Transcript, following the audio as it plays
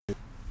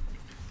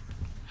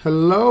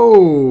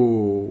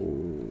Hello.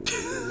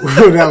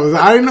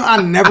 I didn't know.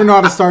 I never know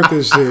how to start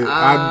this shit.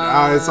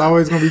 It's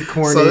always gonna be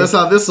corny. So that's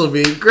how this will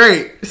be.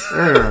 Great.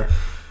 Yeah.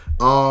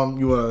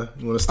 You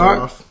wanna start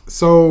off?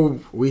 So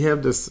we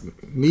have this.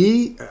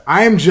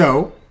 I am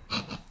Joe,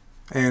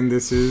 and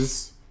this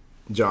is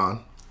John,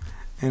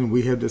 and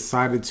we have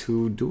decided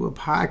to do a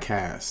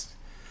podcast.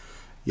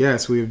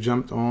 Yes, we have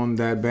jumped on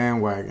that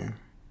bandwagon.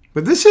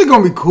 But this shit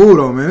gonna be cool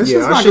though, man.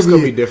 Our shit's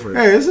gonna be different.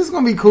 Hey, this is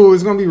gonna be cool.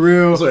 It's gonna be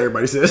real. That's what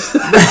everybody says.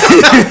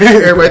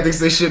 Everybody thinks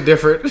they shit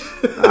different.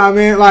 I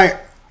mean,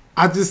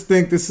 I just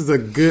think this is a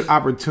good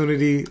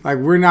opportunity. Like,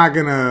 we're not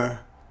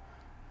gonna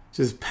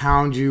just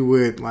pound you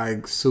with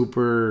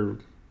super,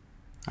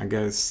 I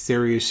guess,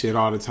 serious shit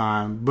all the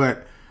time.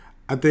 But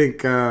I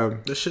think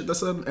the shit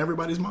that's on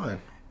everybody's mind.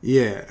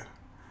 Yeah.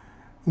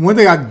 One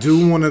thing I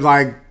do want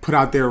to put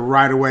out there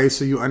right away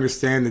so you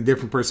understand the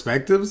different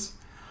perspectives.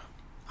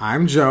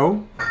 I'm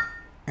Joe,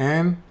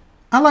 and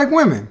I like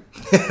women.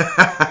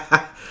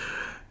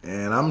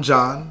 And I'm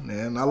John,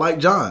 and I like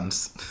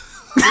Johns.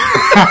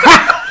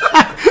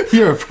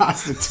 You're a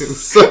prostitute.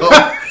 So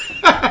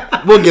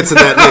we'll get to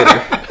that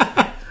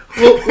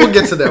later. We'll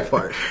get to that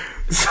part.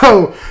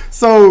 So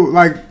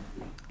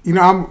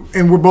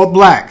and we're both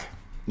black.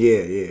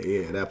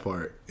 Yeah, that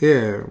part.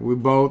 Yeah, we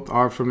both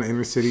are from the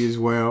inner city as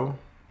well.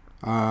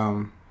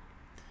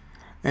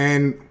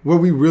 And what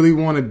we really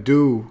want to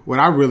do, what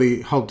I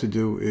really hope to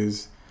do,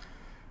 is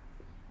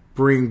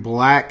bring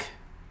black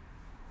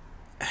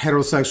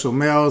heterosexual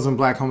males and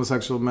black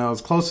homosexual males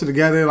closer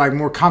together,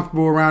 more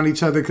comfortable around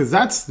each other, because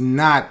that's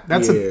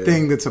a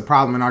thing that's a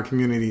problem in our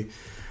community.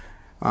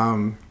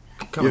 Kind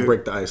of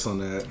break the ice on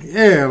that.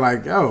 Yeah,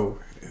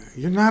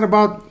 you're not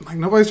about,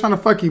 nobody's trying to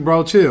fuck you,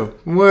 bro. Chill.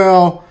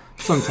 Well,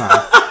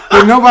 sometimes.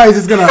 But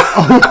nobody's just gonna,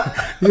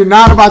 you're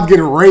not about to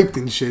get raped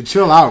and shit.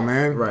 Chill out,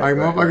 man. Right,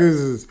 motherfuckers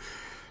is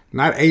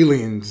not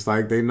aliens.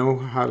 They know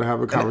how to have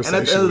a conversation.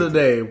 And at the end of the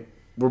day,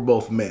 we're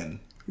both men.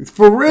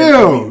 For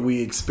real.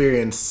 We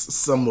experience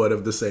somewhat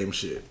of the same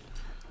shit.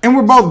 And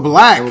we're both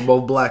black. And we're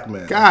both black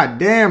men. God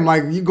damn,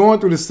 you going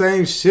through the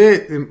same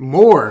shit and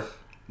more.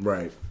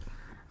 Right.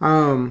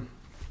 Yeah,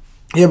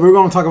 we're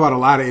going to talk about a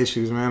lot of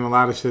issues, man. A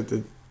lot of shit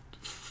that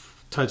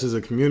touches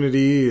a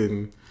community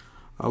and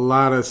a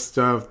lot of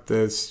stuff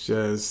that's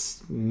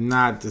just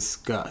not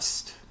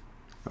discussed.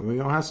 And we're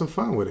going to have some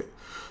fun with it.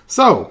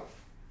 So,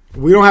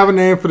 we don't have a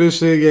name for this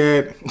shit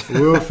yet.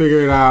 We'll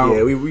figure it out.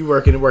 Yeah, we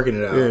working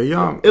it out. Yeah,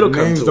 y'all. It'll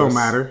names come to don't us.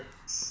 matter.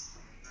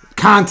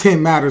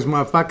 Content matters,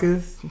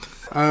 motherfuckers.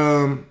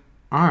 All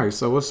right.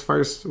 So what the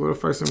first thing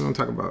we're gonna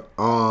talk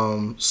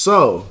about?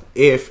 So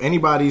if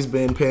anybody's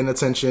been paying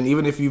attention,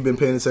 even if you've been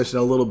paying attention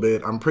a little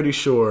bit, I'm pretty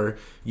sure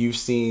you've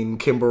seen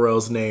Kim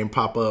Burrell's name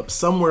pop up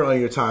somewhere on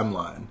your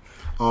timeline.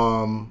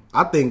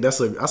 I think that's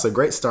a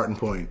great starting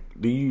point.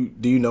 Do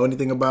you know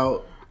anything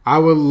about? I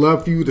would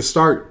love for you to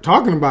start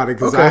talking about it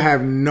because I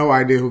have no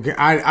idea who can.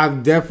 I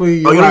definitely.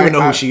 You don't even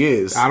know who she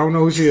is. I don't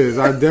know who she is.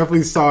 I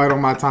definitely saw it on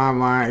my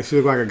timeline. She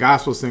looked like a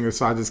gospel singer,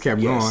 so I just kept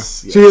going.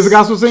 Yes. She is a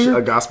gospel singer.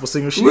 A gospel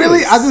singer. She really?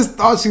 is. I just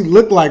thought she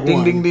looked like ding,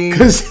 one. Ding ding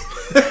Because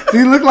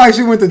she looked like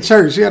she went to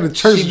church. She had a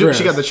church dress.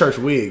 She got the church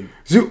wig.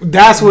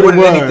 That's what More it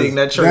than was. anything,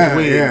 that church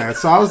wig. Yeah.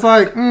 So I was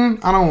like, I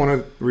don't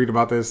want to read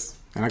about this.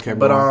 And I kept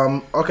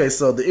going. Okay,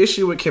 so the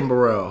issue with Kim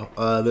Burrell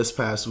this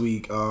past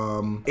week,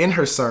 in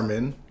her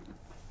sermon,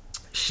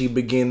 she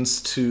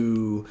begins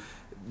to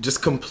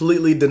just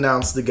completely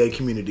denounce the gay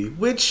community,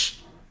 which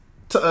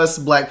to us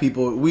black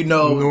people, we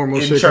know normal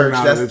in shit church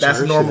that's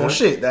that's normal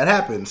shit that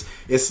happens.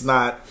 It's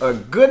not a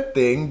good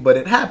thing, but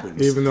it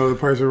happens. Even though the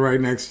person right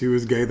next to you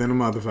is gay than a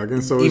motherfucker.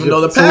 And so even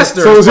though the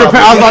pastor, I was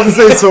about to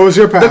say, so is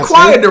your pastor. The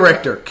choir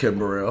director, Kim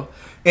Burrell.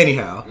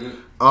 Anyhow.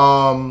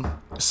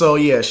 So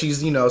yeah, she's,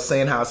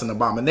 saying how it's an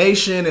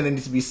abomination and they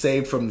need to be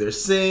saved from their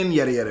sin,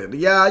 yada, yada,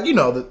 yada.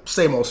 The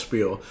same old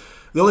spiel.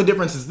 The only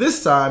difference is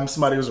this time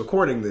somebody was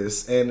recording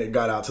this and it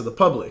got out to the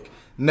public.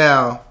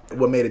 Now,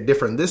 what made it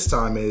different this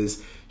time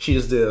is she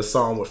just did a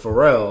song with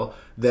Pharrell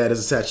that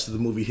is attached to the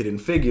movie Hidden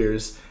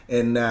Figures,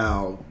 and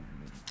now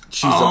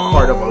she's a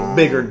part of a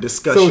bigger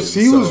discussion. So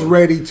she was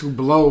ready to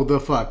blow the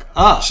fuck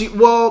up.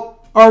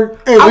 I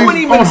wouldn't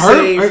even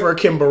say for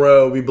Kim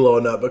Burrell be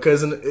blowing up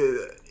because I'm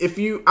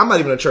not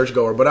even a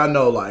churchgoer, but I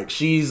know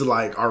she's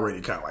already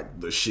kind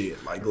of the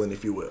shit, Glenn,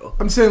 if you will.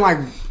 I'm saying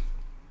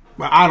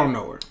but I don't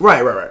know her.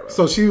 Right.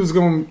 So she was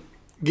gonna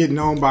get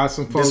known by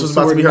some folks. This was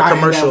about to be her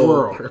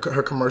commercial,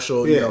 her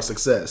commercial, Yeah.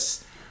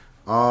 success.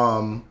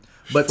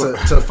 But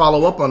to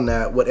follow up on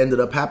that, what ended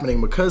up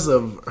happening because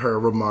of her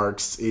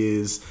remarks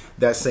is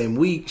that same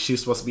week she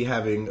was supposed to be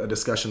having a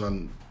discussion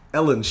on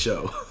Ellen's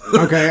show.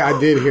 Okay, I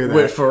did hear that.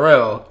 With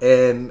Pharrell.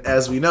 And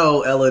as we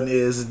know, Ellen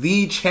is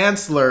the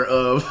chancellor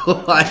of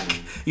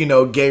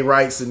gay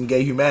rights and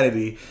gay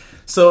humanity.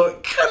 So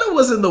it kind of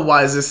wasn't the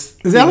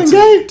wisest. Is Ellen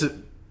gay?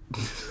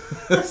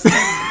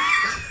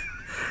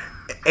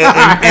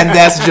 and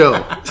that's Joe.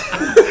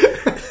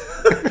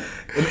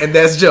 and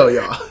that's Joe,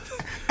 y'all.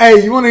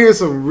 Hey, you want to hear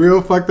some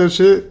real fucked up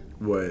shit?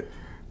 What?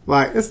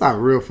 It's not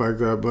real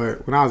fucked up,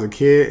 but when I was a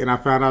kid and I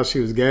found out she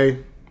was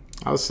gay,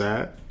 I was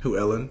sad. Who,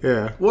 Ellen?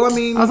 Yeah. Well, I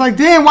mean, I was like,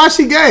 damn, why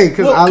she gay?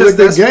 Because Well, I 'cause looked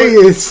at that's gay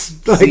what-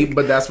 is like, see,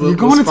 but that's what you was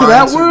going into fine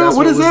that too. world. That's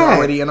What is was that?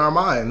 already in our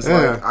minds.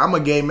 Yeah. Like, I'm a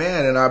gay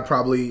man, and I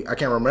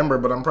can't remember,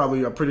 but I'm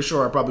pretty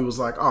sure I probably was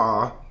like,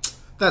 aw,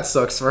 that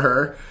sucks for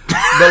her.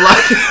 But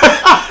like,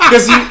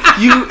 because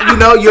you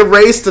know, you're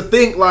raised to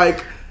think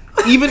like,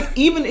 even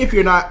if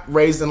you're not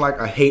raised in like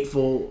a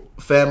hateful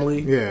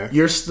family, Yeah.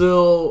 you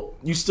still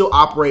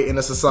operate in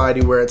a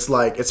society where it's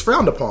like it's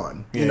frowned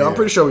upon. You know, I'm Yeah.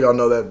 pretty sure we all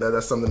know that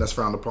that's something that's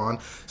frowned upon.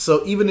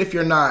 So even if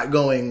you're not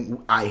going,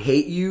 I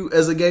hate you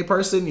as a gay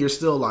person, you're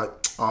still like,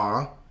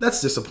 aw, that's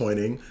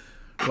disappointing.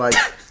 Like,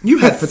 you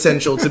had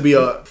potential to be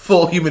a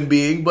full human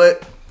being,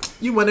 but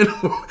you went in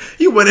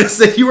and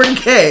said you were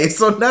gay.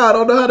 So now I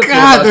don't know how to feel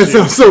God, about that you.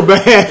 sounds so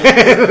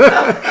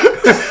bad.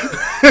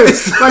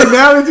 Like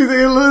now that you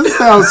think it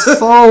sounds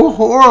so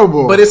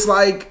horrible. But it's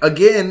like,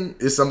 again,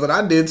 it's something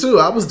I did too.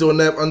 I was doing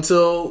that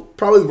until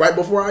probably right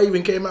before I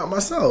even came out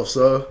myself.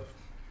 So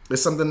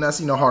it's something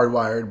that's,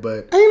 hardwired.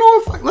 But and you know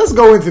what? Fuck, let's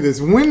go into this.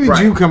 When did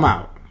Right. you come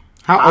out?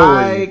 How old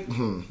were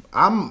you?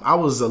 I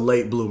was a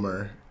late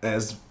bloomer,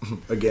 as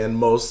again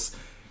most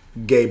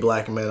gay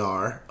black men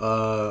are.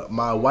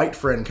 My white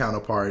friend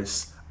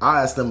counterparts,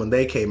 I asked them when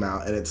they came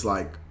out, and it's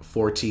like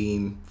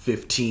 14,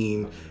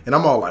 15, and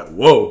I'm all like,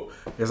 whoa,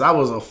 because I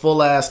was a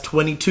full ass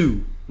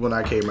 22 when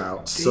I came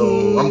out.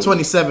 So I'm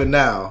 27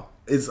 now.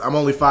 I'm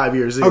only 5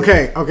 years in.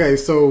 Okay.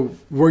 So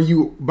were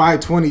you by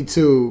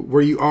 22?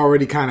 Were you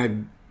already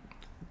kind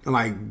of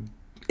like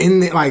in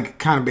the like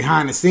kind of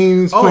behind the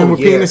scenes playing with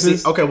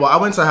penises? See, okay, well, I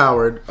went to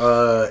Howard,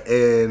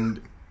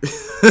 and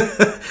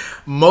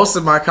most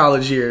of my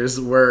college years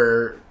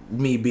were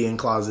me being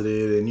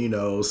closeted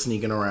and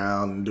sneaking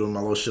around and doing my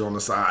little shit on the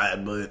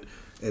side,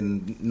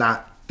 and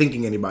not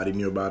thinking anybody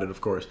knew about it,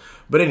 of course.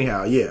 But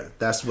anyhow, yeah,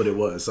 that's what it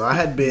was. So I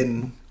had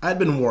been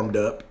warmed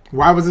up.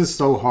 Why was it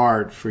so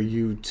hard for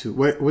you to?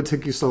 What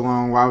took you so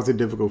long? Why was it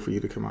difficult for you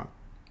to come out?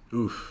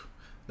 Oof,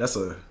 that's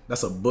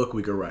a book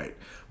we could write.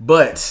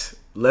 But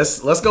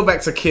let's go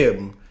back to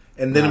Kim,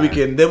 and then we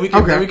can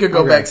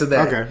go back to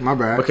that. Okay, my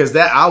bad. Because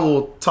that I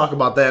will talk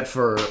about that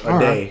for a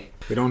day.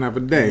 We don't have a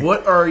day.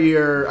 What are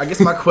your? I guess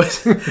my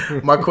question.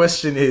 My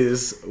question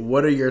is,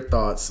 what are your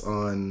thoughts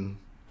on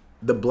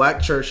the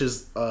black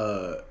church's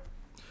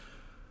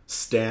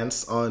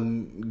stance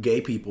on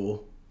gay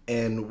people,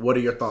 and what are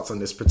your thoughts on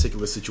this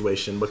particular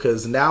situation?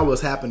 Because now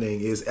what's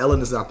happening is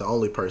Ellen is not the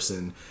only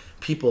person.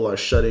 People are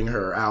shutting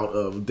her out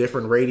of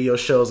different radio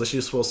shows that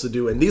she's supposed to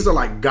do, and these are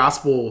like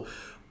gospel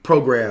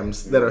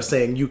programs that are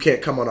saying you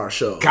can't come on our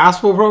show.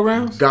 Gospel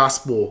programs?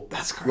 Gospel,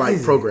 That's crazy.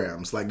 like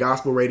programs, like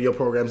gospel radio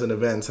programs and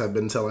events have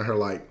been telling her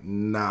like,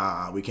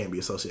 nah, we can't be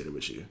associated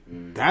with you.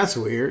 That's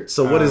weird.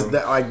 So what is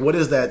that like? What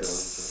does that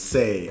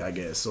say? I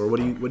guess, or what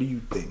do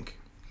you think?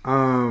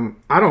 I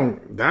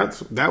don't.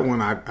 That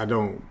one.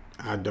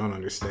 I don't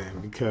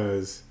understand,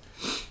 because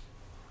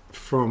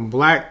from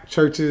black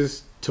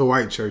churches to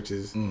white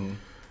churches,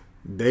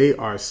 they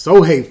are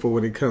so hateful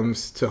when it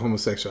comes to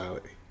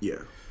homosexuality. Yeah.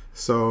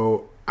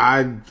 So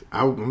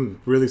I'm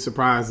really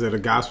surprised that a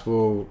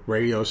gospel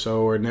radio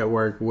show or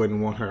network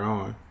wouldn't want her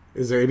on.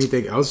 Is there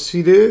anything else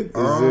she did?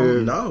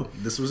 No,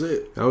 this was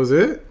it. That was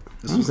it?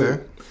 This was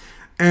it.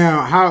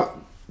 And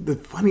the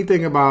funny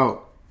thing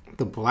about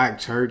the black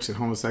church and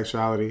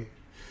homosexuality,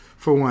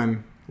 for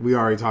one, we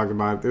already talked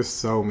about it. There's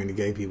so many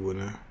gay people in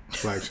the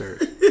black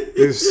church.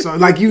 There's so,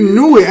 like, you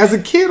knew it. As a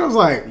kid, I was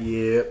like,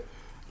 Yep.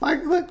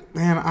 like, look,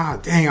 man,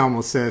 dang, I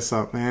almost said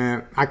something,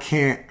 man. I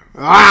can't.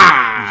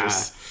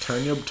 Just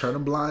turn a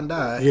blind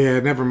eye. Yeah,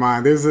 never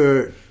mind.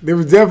 There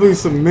was definitely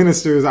some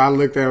ministers I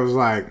looked at and was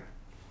like,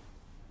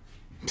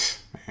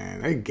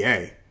 man, they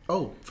gay.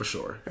 Oh, for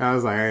sure. I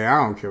was like, hey, I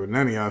don't care what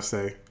none of y'all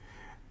say.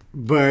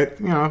 But,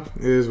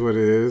 it is what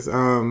it is.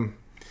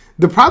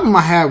 The problem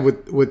I have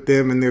with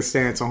them and their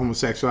stance on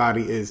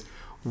homosexuality is,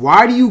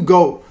 why do you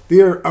go,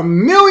 there are a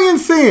million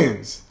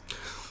sins.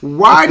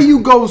 Why do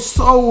you go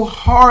so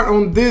hard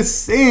on this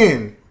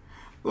sin?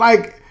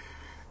 Like,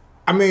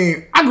 I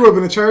mean, I grew up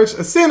in a church.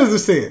 A sin is a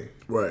sin.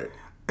 Right.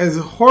 As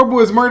horrible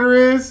as murder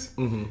is,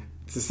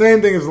 it's the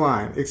same thing as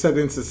lying. Except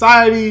in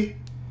society,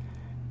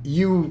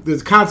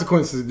 the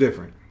consequences are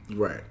different.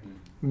 Right.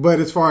 But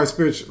as far as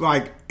spiritual,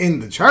 like in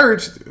the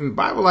church, in the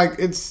Bible, like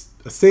it's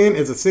a sin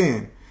is a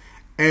sin.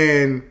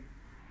 And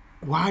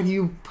why do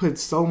you put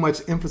so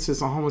much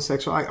emphasis on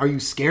homosexuality? Are you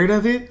scared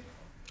of it?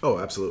 Oh,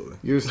 absolutely.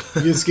 You're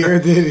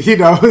scared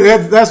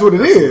that that's what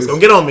it is. Don't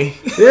get on me.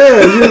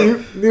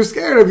 Yeah, you're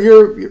scared of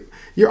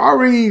you're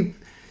already,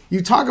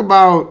 you talk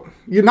about,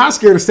 you're not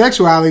scared of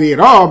sexuality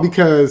at all,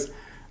 because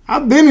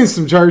I've been in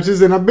some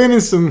churches and I've been in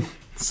some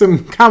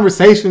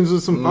conversations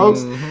with some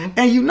folks, and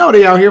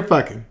they out here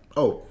fucking.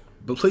 Oh,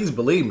 but please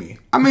believe me.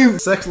 I mean,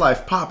 Sex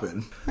life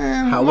popping.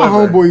 man, However, my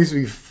homeboy used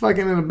to be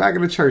fucking in the back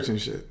of the church and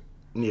shit.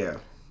 Yeah.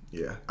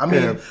 I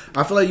mean,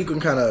 I feel like you can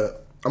kind of,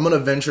 I'm going to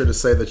venture to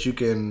say that you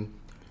can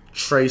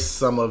trace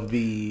some of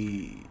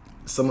the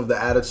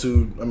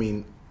attitude. I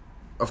mean,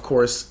 of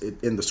course,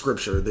 in the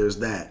scripture, there's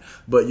that.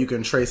 But you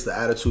can trace the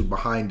attitude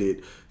behind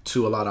it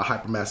to a lot of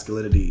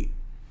hypermasculinity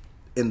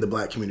in the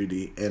black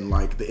community, and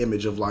like the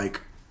image of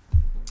like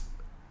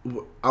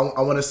I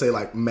want to say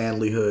like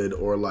manlyhood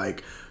or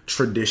like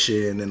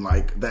tradition, and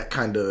like that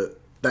kind of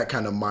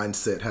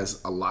mindset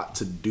has a lot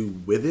to do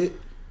with it.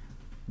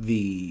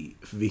 The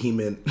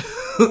vehement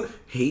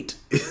hate,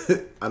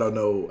 I don't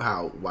know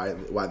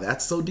why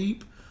that's so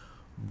deep,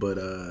 but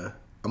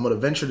I'm gonna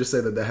venture to say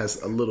that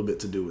has a little bit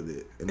to do with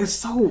it. And it's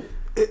so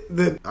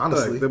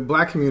honestly, the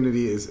black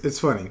community it's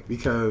funny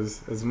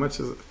because as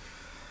much as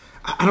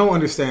I don't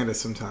understand it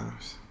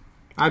sometimes,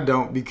 I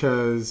don't,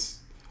 because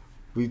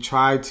we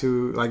try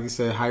to, like you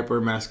said, hyper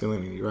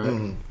masculinity, right?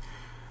 Mm-hmm.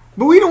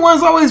 But we the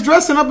ones always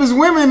dressing up as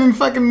women in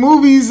fucking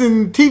movies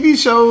and TV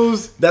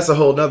shows. That's a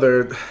whole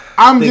nother.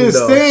 I'm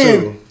just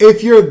saying,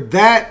 if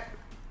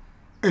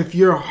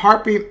you're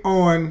harping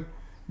on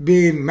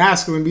being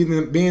masculine,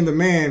 being the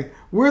man,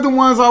 we're the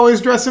ones always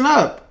dressing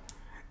up,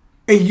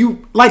 and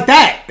you like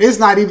that. It's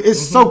not even.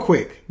 It's so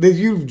quick that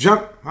you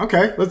jump.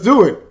 Okay, let's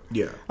do it.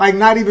 Yeah, like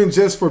not even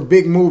just for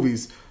big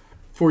movies,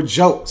 for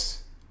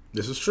jokes.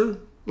 This is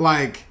true.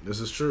 This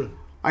is true.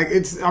 Like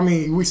it's. I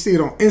mean, we see it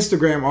on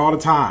Instagram all the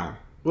time.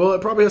 Well,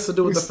 it probably has to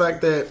do with the fact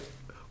that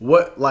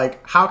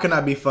how can I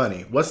be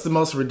funny? What's the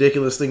most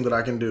ridiculous thing that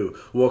I can do?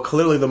 Well,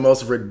 clearly the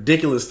most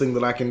ridiculous thing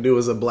that I can do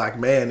as a black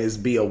man is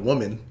be a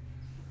woman.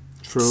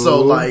 True. So,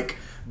 like,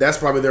 that's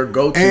probably their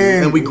go-to.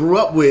 And we grew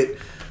up with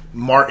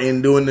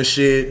Martin doing the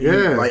shit.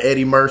 Yeah. Like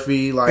Eddie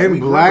Murphy. Like, we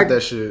grew up with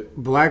that shit.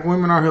 Black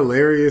women are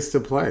hilarious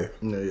to play.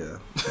 Yeah.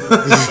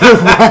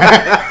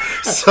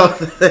 So,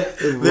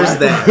 there's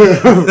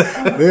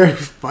that. They're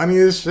funny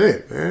as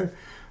shit, man.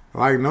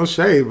 Like, no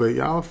shade, but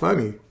y'all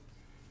funny.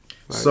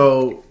 Like,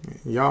 so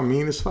y'all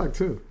mean as fuck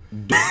too.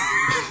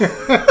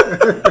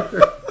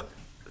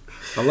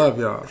 I love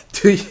y'all.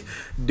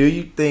 Do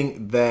you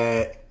think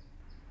that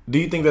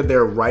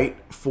they're right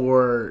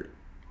for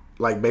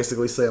like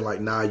basically saying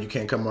like, nah, you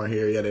can't come on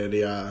here, yada yada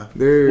yada?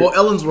 Well,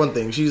 Ellen's one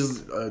thing.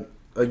 She's a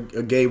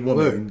gay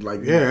woman. Look,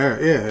 like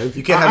yeah.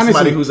 You can't have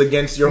somebody who's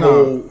against your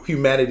whole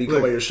humanity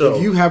come on your show.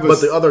 If you have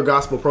but the other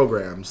gospel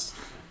programs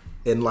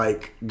and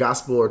like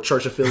gospel or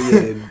church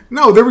affiliated,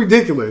 no, they're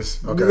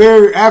ridiculous. Okay.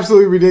 They're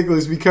absolutely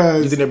ridiculous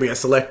because you think they're being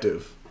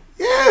selective.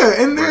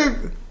 Yeah, and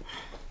they're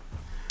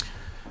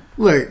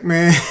look,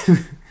 man.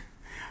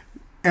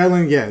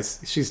 Ellen,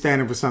 yes, she's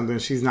standing for something.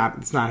 She's not.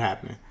 It's not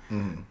happening.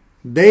 Mm-hmm.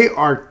 They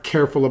are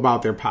careful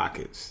about their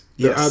pockets.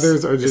 The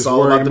others are just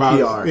worried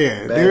about PR.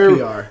 Yeah,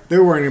 PR.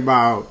 They're worrying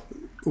about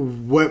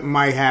what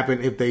might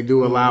happen if they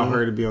do allow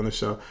her to be on the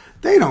show.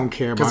 They don't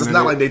care about it. Because it's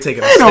not like they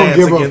taking a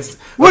stance against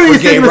what are you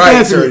gay taking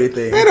rights or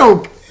anything. They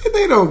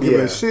don't give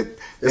a shit.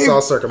 It's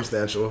all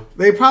circumstantial.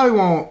 They probably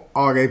want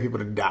all gay people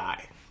to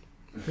die.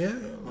 Yeah.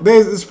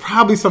 It's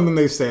probably something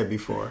they've said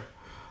before.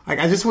 Like,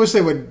 I just wish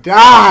they would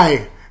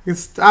die and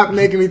stop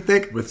making me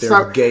think. With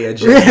their gay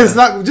agenda.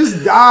 Yeah,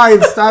 just die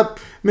and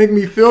stop making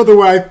me feel the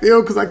way I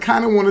feel because I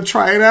kind of want to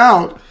try it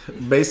out.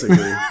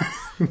 Basically.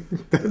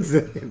 That's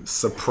it.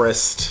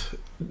 Suppressed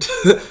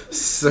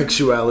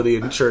sexuality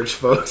in church,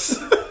 folks.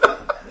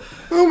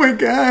 Oh my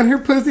God, her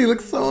pussy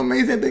looks so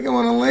amazing. I think I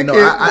want to lick it. No,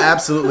 I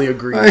absolutely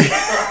agree. But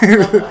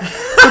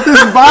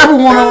this Bible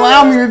won't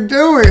allow me to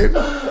do it.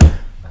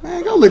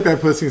 Man, go lick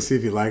that pussy and see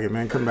if you like it,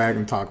 man. Come back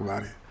and talk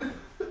about it.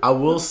 I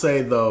will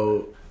say,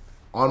 though,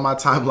 on my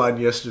timeline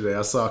yesterday,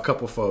 I saw a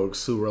couple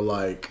folks who were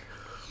like,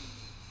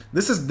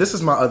 this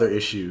is my other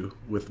issue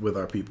with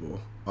our people.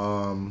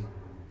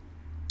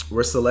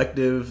 We're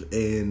selective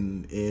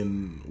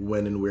in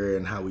when and where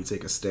and how we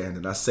take a stand.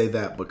 And I say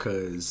that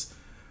because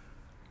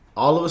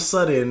all of a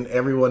sudden,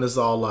 everyone is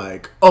all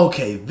like,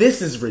 okay,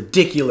 this is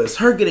ridiculous.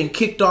 Her getting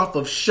kicked off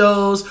of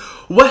shows.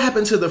 What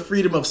happened to the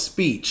freedom of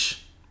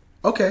speech?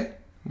 Okay,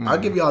 I'll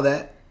give y'all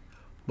that.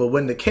 But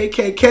when the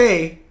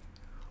KKK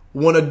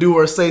want to do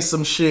or say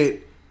some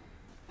shit,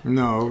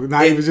 no,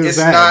 not even just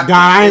that.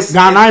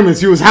 Don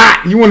Imus, you was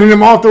hot. You wanted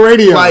him off the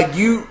radio. Like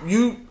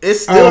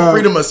it's still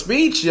freedom of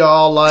speech,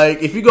 y'all.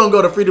 Like, if you're gonna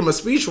go the freedom of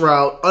speech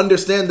route,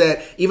 understand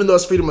that even though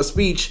it's freedom of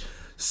speech,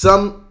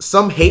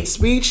 some hate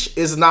speech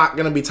is not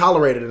gonna be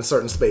tolerated in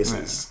certain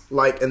spaces. Yeah.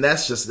 Like, and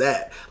that's just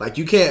that. Like,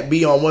 you can't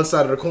be on one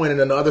side of the coin and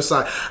then the other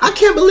side. I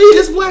can't believe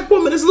this black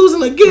woman is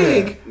losing a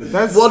gig.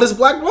 Yeah, well, this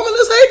black woman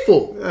is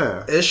hateful.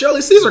 Yeah. And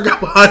Shirley Caesar got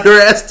behind her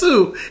ass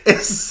too and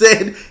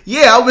said,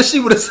 "Yeah, I wish she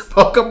would have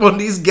spoke up on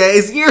these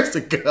gays years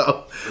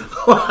ago."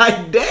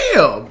 Like,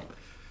 damn.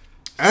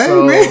 Hey,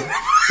 man.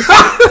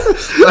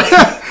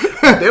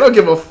 Like, they don't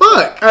give a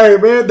fuck. Hey,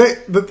 man.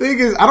 The thing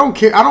is, I don't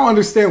care. I don't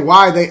understand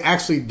why they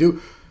actually do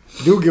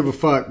give a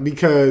fuck,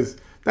 because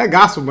that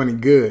gospel money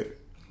good.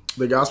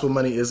 The gospel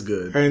money is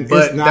good, and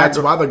but that's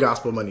why the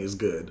gospel money is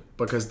good,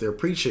 because they're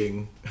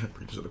preaching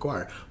to the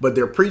choir, but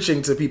they're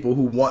preaching to people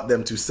who want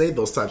them to say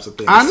those types of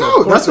things. I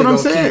know, so that's what I'm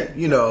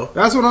saying.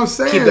 That's what I'm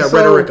saying. Keep that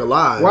rhetoric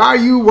alive. Why are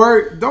you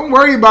worried? Don't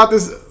worry about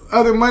this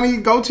other money.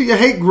 Go to your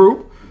hate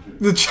group.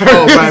 The church.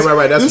 Oh,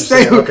 right. That's what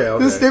you're saying.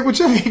 Okay. Just stick with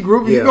your hate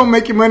group. Yeah. You're going to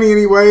make your money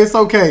anyway. It's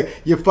okay.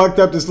 You fucked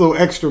up this little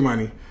extra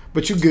money,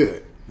 but you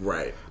good.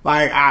 Right.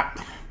 Like,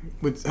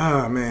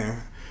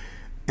 man.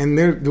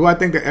 And do I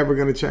think they're ever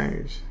going to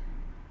change?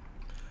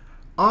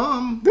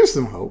 There's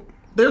some hope.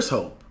 There's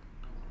hope.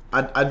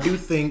 I do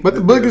think, but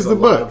the book is the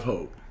book. Of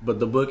hope. But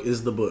the book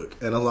is the book,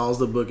 and as long as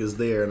the book is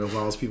there, and as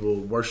long as people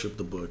worship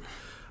the book,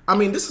 I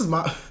mean, this is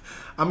my.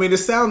 I mean, it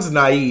sounds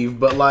naive,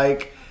 but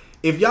like,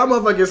 if y'all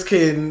motherfuckers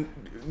can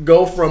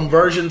go from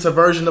version to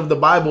version of the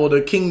Bible,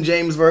 the King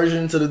James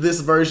version to this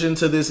version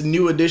to this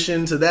new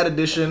edition to that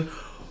edition,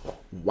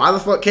 why the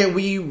fuck can't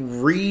we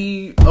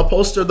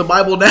reupholster the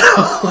Bible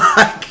now?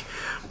 Like,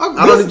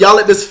 y'all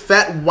let this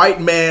fat white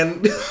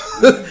man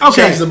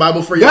change the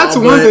Bible for y'all. That's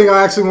one thing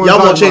I actually want to talk about. Y'all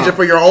won't change it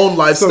for your own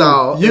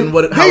lifestyle and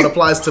how it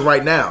applies to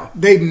right now.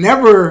 They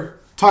never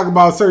talk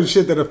about certain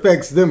shit that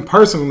affects them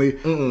personally.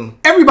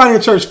 Everybody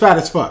in church fat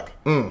as fuck.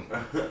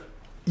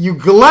 You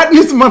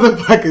gluttonous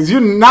motherfuckers.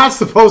 You're not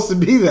supposed to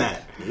be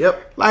that.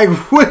 Yep. Like,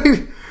 what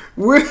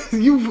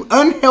you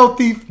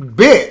unhealthy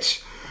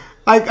bitch.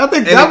 Like, I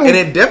think and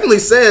it definitely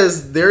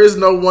says there is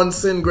no one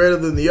sin greater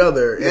than the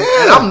other.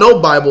 And I'm no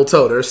Bible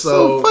toter,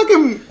 so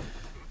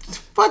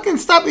fucking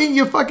stop eating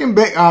your fucking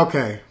bacon.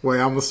 Okay,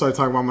 wait, I'm gonna start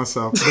talking about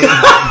myself. But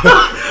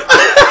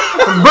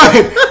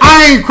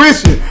I ain't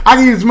Christian. I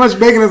can eat as much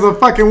bacon as I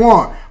fucking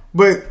want.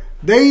 But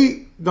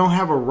they don't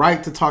have a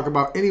right to talk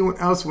about anyone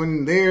else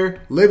when they're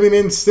living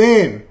in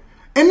sin.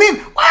 And then,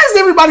 why is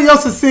everybody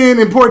else's sin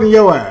important to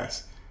your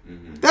ass?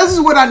 This is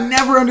what I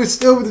never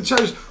understood with the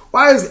church.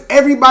 Why is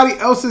everybody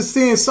else's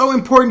sin so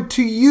important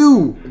to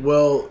you?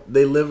 Well,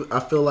 I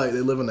feel like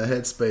they live in a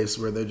headspace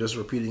where they're just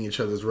repeating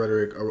each other's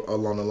rhetoric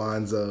along the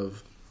lines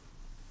of,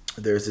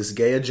 there's this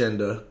gay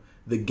agenda.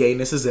 The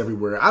gayness is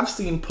everywhere. I've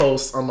seen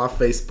posts on my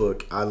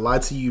Facebook, I lie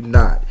to you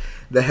not,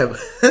 that have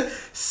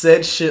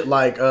said shit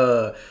like,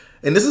 and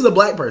this is a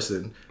black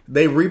person.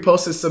 They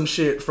reposted some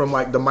shit from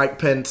like the Mike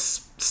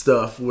Pence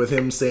stuff with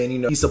him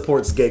saying, he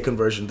supports gay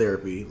conversion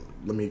therapy.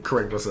 Let me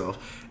correct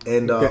myself.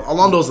 And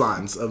along those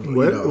lines of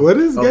what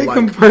is gay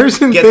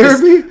conversion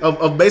therapy?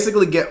 Of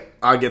basically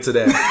I'll get to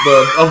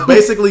that. Of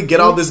basically get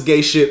all this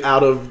gay shit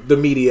out of the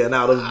media and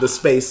out of the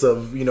space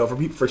of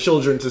for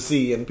children to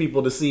see and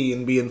people to see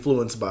and be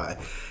influenced by.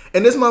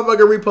 And this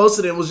motherfucker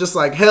reposted it and was just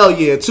like, hell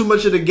yeah, too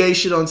much of the gay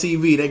shit on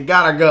TV. They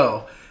gotta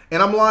go.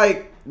 And I'm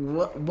like,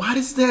 what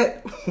is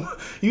that?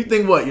 You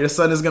think what? Your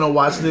son is gonna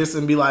watch this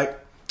and be like,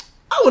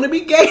 I want to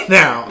be gay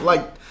now?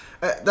 Like,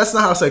 that's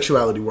not how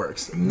sexuality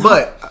works. No.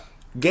 But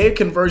gay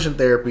conversion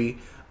therapy,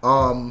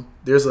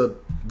 there's a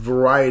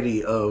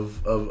variety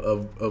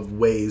of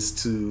ways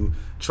to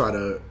try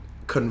to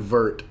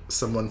convert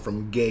someone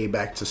from gay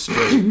back to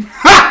straight.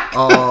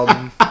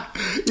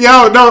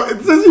 Yo, no,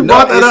 since you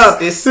brought that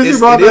up, it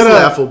is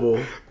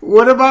laughable.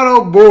 What about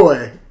old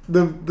boy?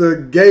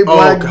 The gay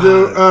black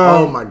dude.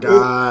 Oh my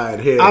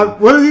god!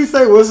 What did he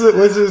say? Was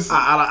just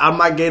I'm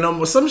not gay no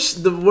more. What did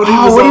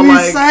he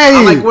say?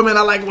 I like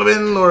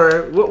women,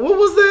 or what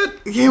was that?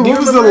 Yeah, what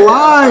was the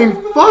line?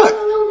 Fuck.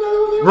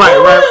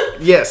 Right.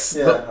 Yes.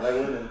 Yeah, but, I like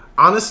women.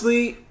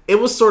 Honestly, it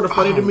was sort of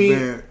funny to me.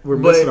 Man, we're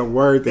missing a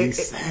word that he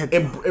said.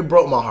 It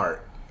broke my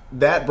heart.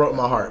 That broke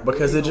my heart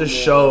because it just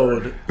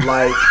showed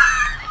like.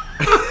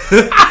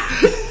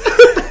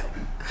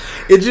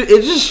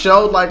 it just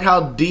showed like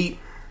how deep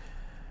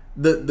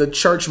the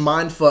church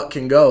mindfuck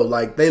can go.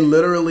 Like, they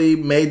literally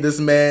made this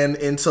man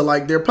into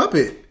like their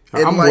puppet.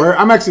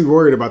 I'm actually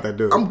worried about that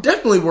dude. I'm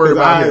definitely worried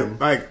about him.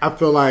 Like, I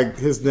feel like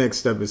his next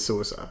step is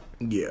suicide.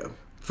 Yeah.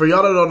 For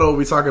y'all that don't know what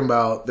we're talking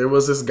about, there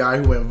was this guy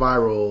who went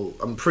viral.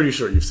 I'm pretty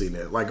sure you've seen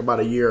it, like about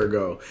a year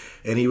ago.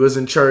 And he was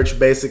in church,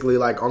 basically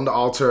like on the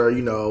altar,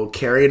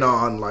 carrying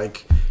on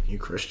like you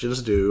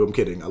Christians do. I'm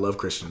kidding. I love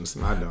Christians.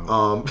 I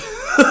don't.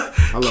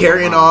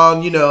 Carrying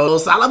on,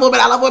 so I love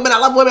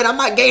women. I'm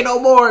not gay no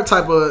more.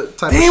 Type of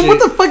Damn, shit. what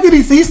the fuck did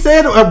he say? He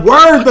said a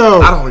word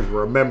though. I don't even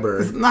remember.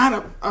 It's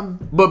not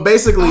But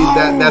basically,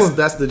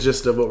 that's the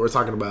gist of what we're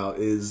talking about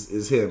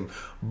is him.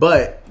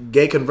 But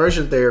gay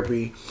conversion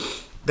therapy.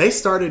 They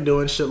started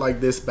doing shit like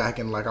this back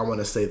in, like, I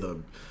want to say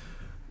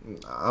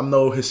I'm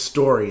no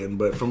historian,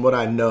 but from what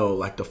I know,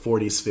 like the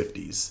 40s,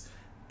 50s.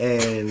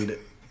 And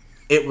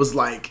it was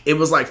like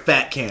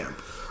fat camp,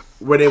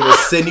 where they would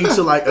send you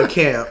to like a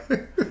camp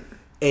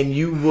and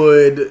you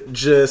would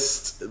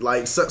just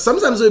like,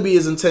 sometimes it would be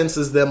as intense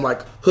as them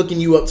like hooking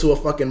you up to a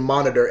fucking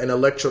monitor and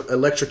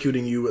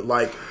electrocuting you with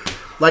like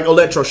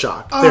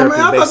electroshock therapy. Man,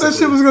 I thought that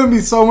shit was gonna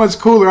be so much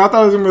cooler. I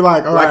thought it was gonna be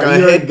like, all right,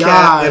 a head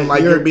cap and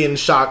like you're being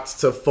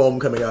shocked to foam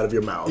coming out of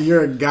your mouth.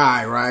 You're a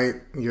guy,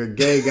 right? You're a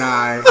gay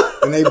guy,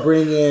 and they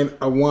bring in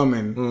a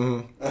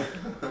woman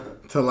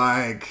to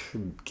like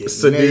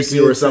seduce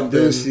you or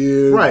something. Seduce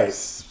you. Right?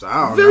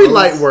 Very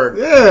light work.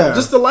 Yeah,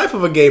 just the life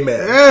of a gay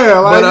man. Yeah,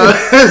 like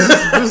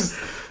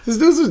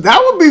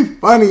that would be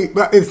funny,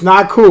 but it's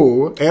not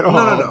cool at all.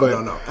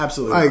 No,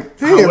 absolutely. Like,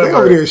 damn, they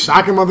over there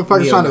shocking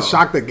motherfuckers, trying to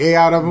shock the gay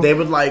out of them. They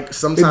would like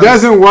sometimes it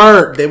doesn't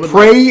work. They would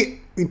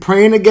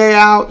praying the gay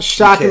out,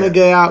 shocking the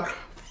gay out,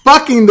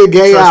 fucking the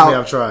gay out. Trust me,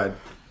 I've tried.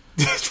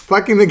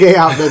 Fucking the gay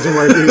out doesn't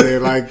work either.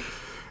 Like,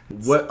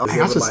 what?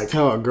 I just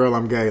tell a girl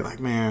I'm gay. Like,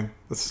 man,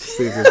 let's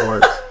see if this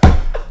works.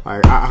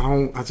 Like,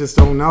 I just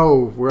don't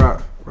know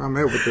where I'm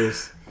at with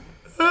this.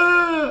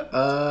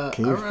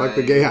 Can you fuck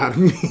the gay out of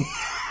me?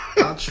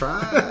 I'll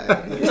try.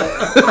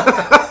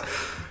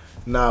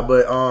 Nah,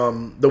 but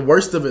the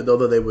worst of it though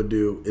that they would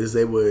do is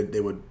they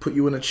would put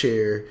you in a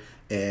chair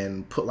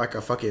and put like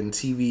a fucking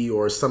TV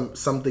or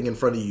something in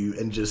front of you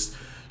and just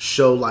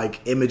show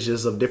like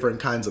images of different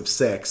kinds of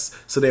sex.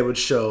 So they would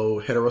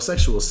show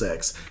heterosexual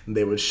sex and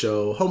they would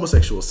show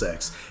homosexual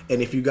sex.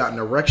 And if you got an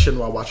erection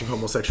while watching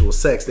homosexual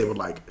sex, they would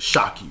like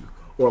shock you.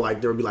 Or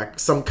like there would be like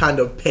some kind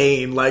of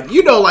pain, like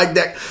like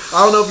that.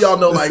 I don't know if y'all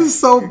know like is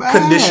so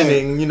bad.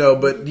 Conditioning,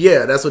 but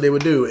yeah, that's what they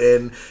would do.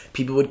 And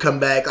people would come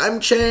back, I'm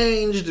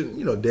changed.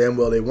 And, damn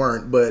well they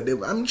weren't, but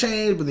I'm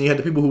changed. But then you had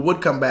the people who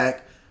would come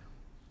back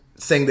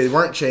saying they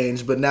weren't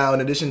changed, but now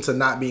in addition to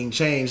not being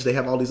changed, they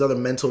have all these other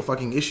mental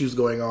fucking issues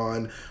going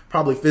on,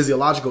 probably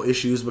physiological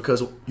issues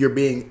because you're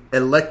being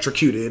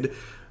electrocuted.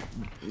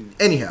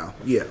 Anyhow,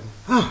 yeah.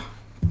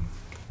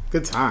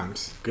 Good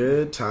times.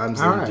 Good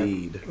times all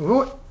indeed.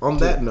 Right. On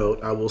that note,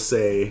 I will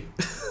say...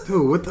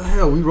 Dude, what the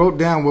hell? We wrote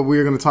down what we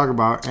were going to talk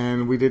about,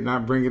 and we did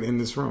not bring it in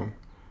this room.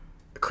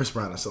 Chris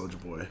Brown and Soulja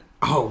Boy.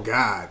 Oh,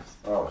 God.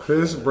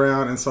 Chris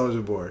Brown and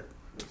Soulja Boy.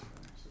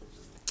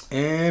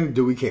 And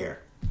do we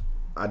care?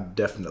 I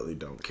definitely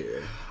don't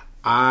care.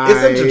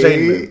 It's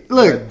entertainment.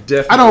 Look,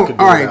 I don't. Could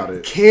do all right, without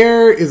it.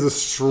 Care is a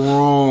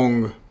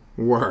strong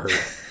word.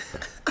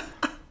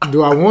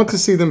 Do I want to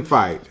see them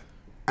fight?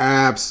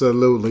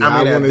 Absolutely.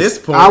 I mean, at this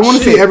point, I want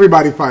to see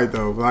everybody fight,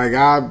 though. Like,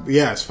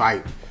 yes,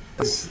 fight.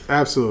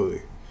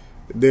 Absolutely.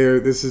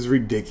 This is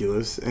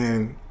ridiculous,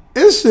 and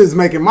this shit's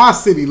making my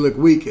city look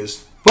weak as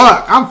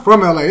fuck. I'm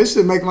from LA. This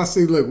shit make my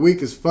city look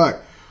weak as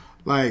fuck.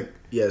 Like,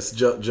 yes,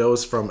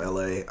 Joe's from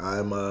LA.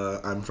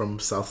 I'm from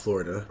South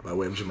Florida by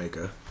way of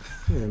Jamaica.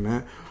 Yeah,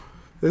 man.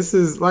 This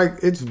is like,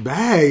 it's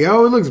bad,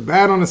 yo. It looks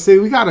bad on the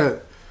city.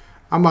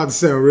 I'm about to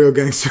say a real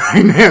gangster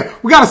right now.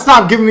 We gotta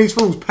stop giving these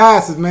fools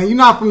passes, man. You're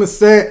not from the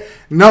set.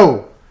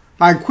 No.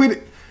 Like, quit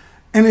it.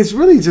 And it's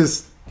really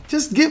just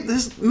give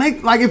this,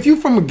 if you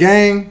from a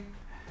gang,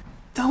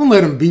 don't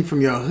let them be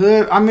from your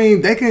hood. I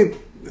mean, they can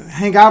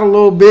hang out a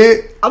little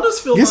bit. I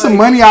just feel get some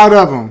money out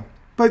of them.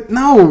 But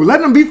no,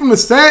 let them be from the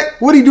set.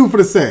 What did he do for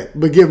the set?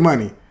 But give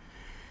money.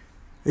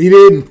 He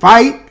didn't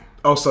fight.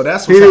 Oh, so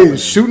that's what's happening. He didn't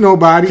shoot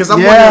nobody. Because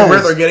I'm wondering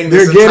where they're getting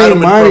this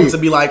entitlement from to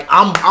be like,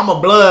 I'm a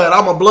blood.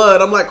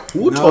 I'm like,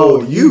 who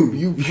told you?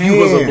 You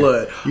was a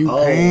blood.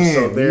 Okay.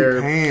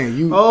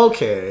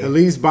 At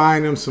least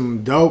buying them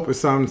some dope or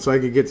something so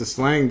they could get to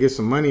slang, get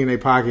some money in their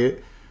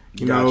pocket.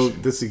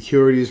 The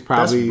security is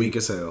probably... That's weak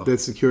as hell. The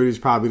security is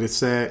probably the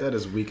set. That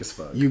is weak as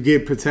fuck. You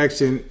get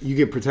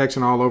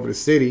protection all over the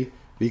city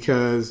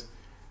because,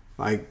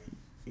 like...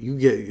 You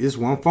get just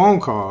one phone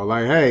call,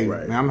 like, hey,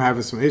 man, I'm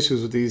having some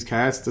issues with these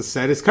cats. The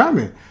set is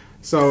coming.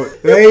 So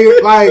they,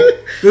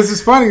 this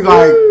is funny,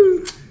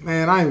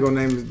 man, I ain't gonna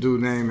name this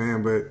dude's name,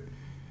 man, but,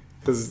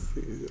 because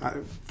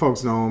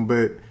folks know him,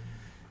 but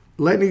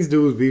letting these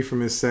dudes be from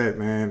his set,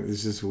 man,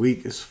 is just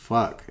weak as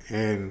fuck.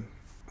 And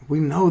we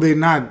know they're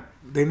not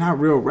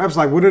real reps.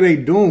 Like, what are they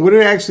doing? What are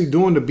they actually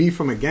doing to be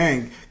from a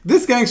gang?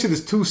 This gang shit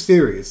is too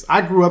serious.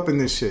 I grew up in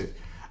this shit.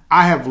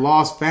 I have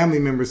lost family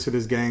members to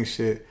this gang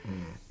shit.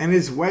 And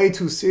it's way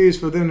too serious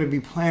for them to be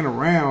playing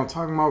around,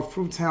 talking about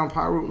Fruittown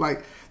Pyro.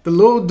 Like the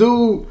little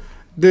dude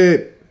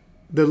that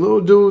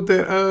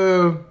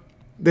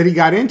he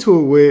got into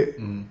it with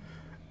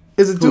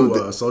is a dude.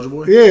 Soulja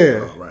Boy?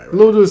 Yeah. Oh, right. The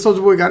little dude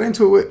Soulja Boy got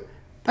into it with.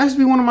 That used to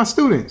be one of my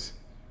students.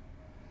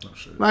 Oh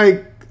shit.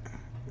 Like,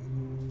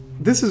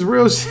 this is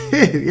real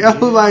shit, yo. Yeah.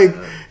 Like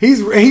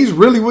he's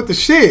really with the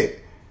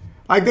shit.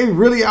 Like they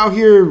really out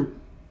here.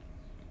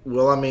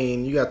 Well, I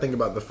mean, you got to think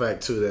about the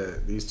fact, too,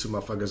 that these two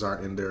motherfuckers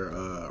aren't in their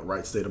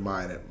right state of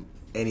mind at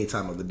any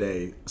time of the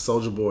day.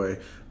 Soulja Boy,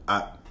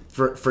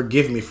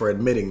 forgive me for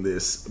admitting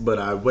this, but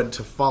I went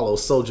to follow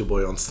Soulja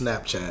Boy on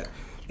Snapchat,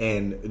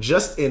 and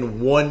just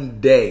in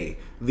one day,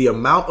 the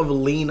amount of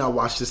lean I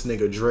watched this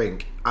nigga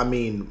drink, I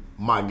mean,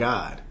 my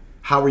God,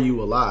 how are you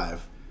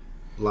alive?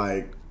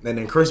 Like, and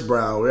then Chris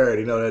Brown, we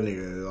already know that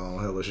nigga is on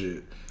hella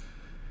shit.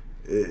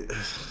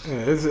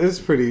 It's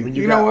pretty.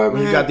 You know what,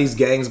 man? You got these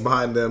gangs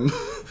behind them,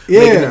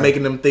 yeah,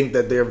 making them think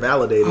that they're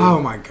validated.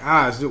 Oh my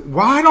gosh! Dude.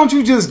 Why don't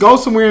you just go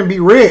somewhere and be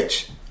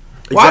rich?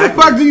 Exactly. Why the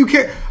fuck do you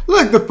care?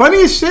 Look, the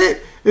funniest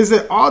shit is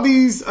that all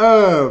these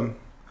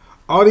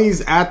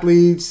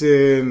athletes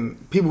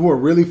and people who are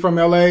really from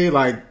LA,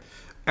 like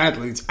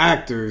athletes,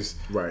 actors,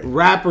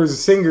 rappers,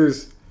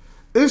 singers.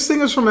 There's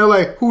singers from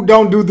LA who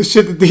don't do the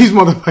shit that these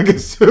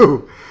motherfuckers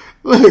do.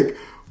 Look.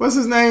 What's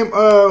his name?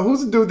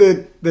 Who's the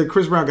dude that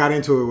Chris Brown got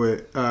into it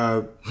with?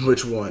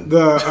 Which one?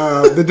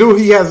 The dude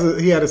he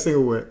had a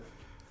single with.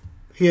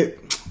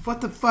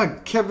 What the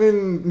fuck?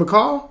 Kevin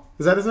McCall?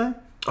 Is that his name?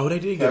 Oh, they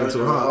did get into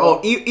it. Huh?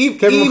 Oh,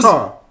 Kevin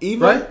McCall,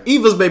 Eva, right?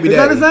 Eva's baby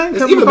daddy. Is that his name? It's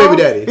Kevin Eva's McCall?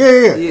 baby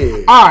daddy.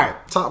 Yeah. All right.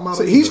 Top model.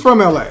 So he's from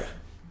LA.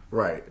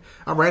 Right.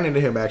 I ran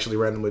into him actually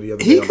randomly the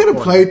other day. He could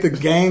have played the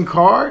gang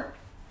card.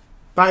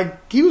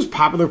 Like, he was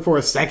popular for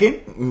a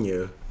second.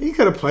 Yeah. He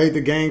could have played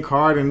the gang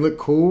card and looked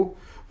cool.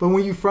 But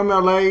when you from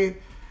LA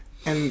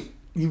and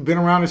you've been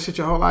around this shit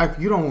your whole life.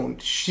 You don't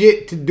want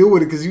shit to do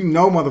with it because you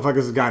know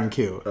motherfuckers have gotten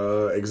killed.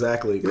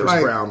 Exactly. Chris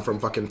like, Brown from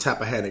fucking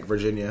Tappahannock,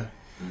 Virginia.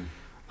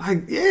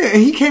 Like, yeah,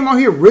 and he came out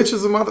here rich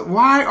as a mother.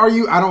 Why are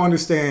you? I don't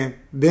understand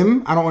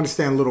them. I don't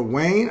understand Lil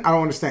Wayne. I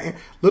don't understand.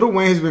 Lil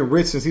Wayne has been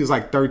rich since he was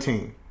like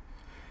 13.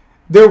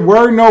 There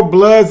were no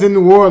Bloods in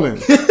New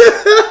Orleans.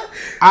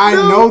 I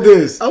know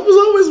this. I was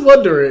always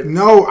wondering.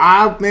 No,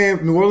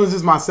 man, New Orleans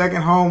is my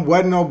second home.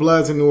 Wasn't no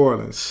Bloods in New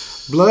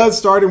Orleans. Blood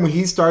started when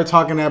he started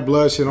talking that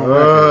blood shit on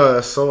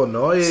record. So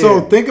annoying.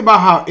 So think about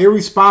how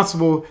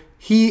irresponsible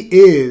he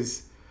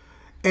is,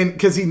 and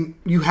because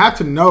you have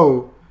to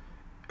know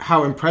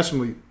how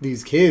impressionable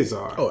these kids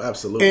are. Oh,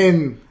 absolutely.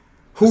 And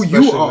who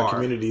especially you are. in the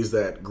communities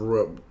that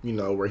grew up,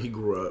 where he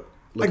grew up.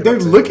 Like they're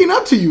looking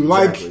up to you.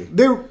 Exactly.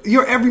 Like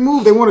your every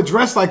move. They want to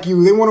dress like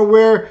you. They want to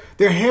wear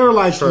their hair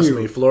like Trust you.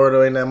 me,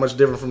 Florida ain't that much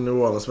different from New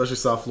Orleans, especially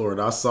South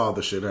Florida. I saw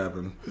the shit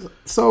happen.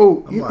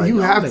 So you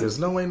have to.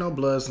 No, ain't no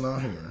Bloods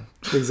not here.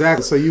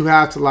 Exactly. So you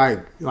have to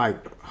like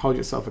hold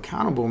yourself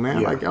accountable,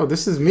 man. Yeah. Like, yo,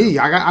 this is me.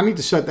 I need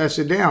to shut that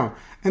shit down.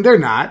 And they're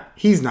not.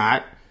 He's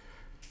not.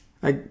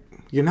 Like,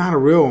 you're not a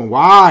real one.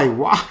 Why?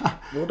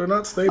 Well, they're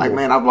not stable. Like,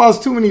 man, I've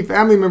lost too many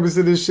family members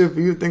to this shit for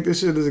you to think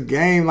this shit is a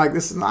game. Like,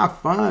 this is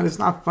not fun. It's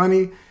not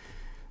funny.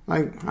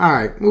 Like, all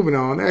right, moving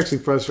on. They're actually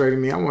frustrating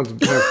me. I want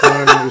to have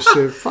fun and this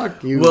shit.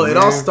 Fuck you, Well, man. it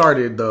all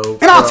started, though.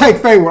 And I'll take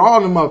favor with all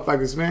them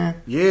motherfuckers,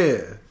 man. Yeah.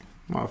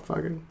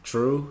 Motherfucker.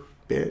 True.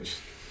 Bitch.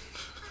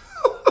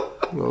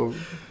 Little...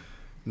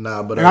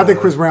 Nah, but and I think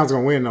Chris Brown's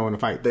gonna win though in the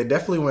fight. They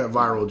definitely went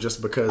viral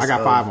just because I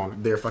got 5 on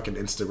it. Their fucking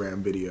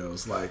Instagram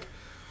videos. Like,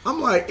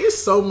 I'm like,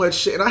 it's so much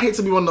shit, and I hate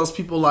to be one of those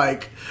people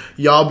like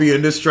y'all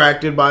being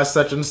distracted by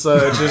such and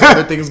such. There's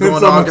other things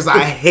going on because I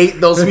hate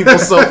those people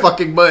so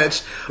fucking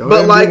much.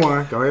 But like, go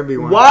ahead and be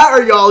one. Why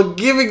are y'all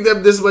giving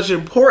them this much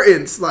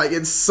importance? Like,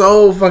 it's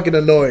so fucking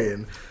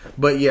annoying.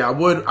 But yeah,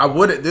 I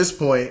would at this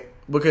point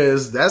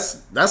because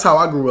that's how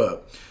I grew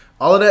up.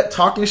 All of that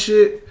talking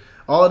shit.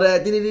 All of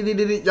that,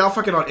 y'all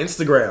fucking on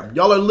Instagram.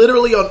 Y'all are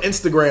literally on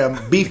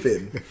Instagram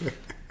beefing.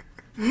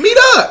 Meet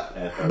up.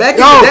 Back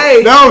in the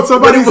day. No,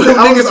 somebody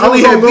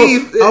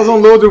I was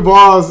on Lil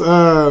Duval's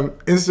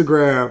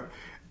Instagram,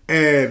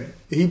 and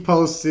he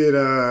posted,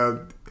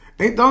 don't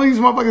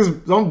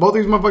both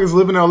these motherfuckers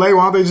live in LA?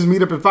 Why don't they just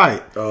meet up and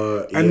fight?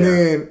 And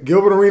then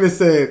Gilbert Arenas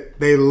said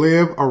they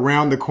live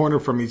around the corner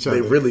from each other.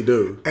 They really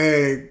do.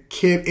 And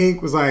Kid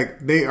Ink was like,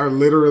 they are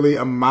literally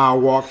a mile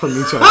walk from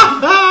each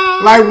other.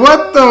 Like,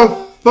 what the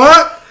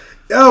fuck?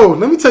 Yo,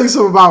 let me tell you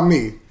something about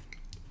me.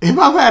 If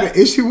I've had an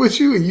issue with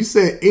you and you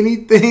said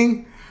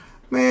anything,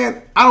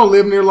 man, I don't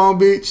live near Long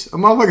Beach. A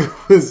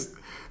motherfucker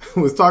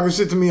was talking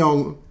shit to me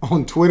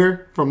on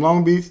Twitter from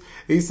Long Beach.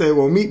 He said,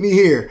 well, meet me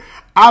here.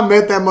 I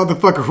met that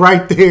motherfucker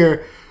right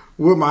there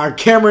with my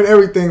camera and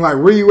everything.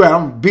 Like, where you at?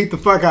 I'm going to beat the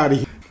fuck out of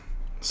you.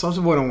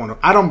 Soulja Boy don't want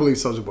to. I don't believe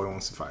Soulja Boy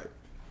wants to fight.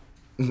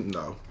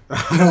 No.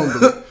 I don't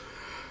believe.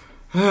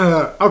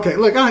 Okay,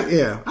 look, I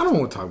don't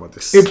want to talk about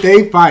this. If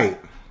they fight,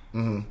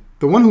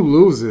 the one who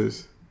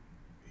loses,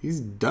 he's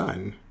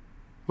done.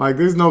 Like,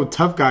 there's no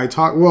tough guy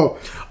talk. Well,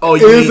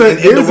 you mean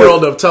in the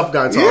world of tough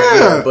guy talk?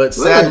 Yeah, but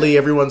sadly,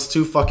 everyone's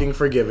too fucking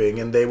forgiving,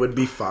 and they would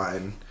be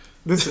fine.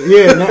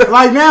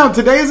 Now,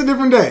 today is a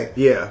different day.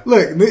 Yeah.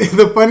 Look,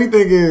 the funny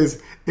thing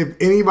is, if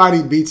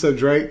anybody beats up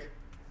Drake,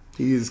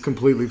 he is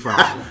completely fine.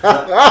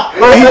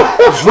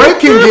 Drake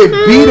can get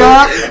beat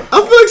up. I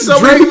feel like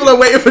so many people are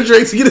waiting for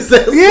Drake to get his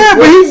ass. Yeah,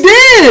 but he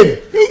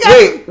did.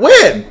 Wait,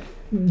 when?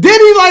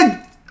 Did he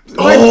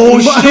shit!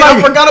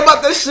 I forgot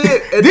about that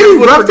shit. And did he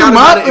rough him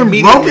up and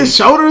broke his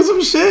shoulder or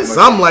some shit?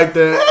 Something like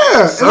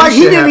that. Yeah,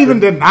 he didn't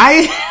even deny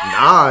it.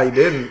 Nah, he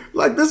didn't.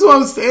 Like, this is what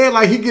I'm saying.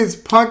 Like, he gets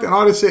punked and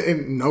all this shit,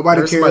 and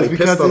nobody cares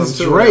because it's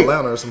Drake.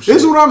 Or some shit.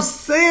 This is what I'm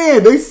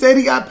saying. They said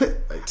he got pissed.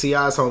 Like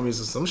T.I.'s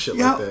homies or some shit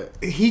like that.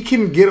 He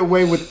can get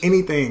away with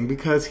anything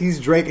because he's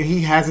Drake, and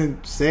he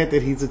hasn't said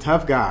that he's a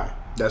tough guy.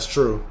 That's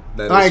true.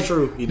 That is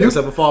true. He does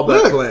have a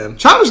fallback plan.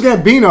 Childish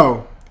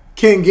Gambino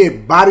can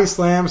get body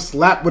slammed,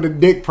 slapped with a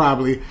dick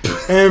probably,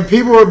 and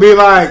people would be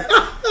like,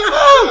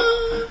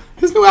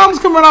 his new album's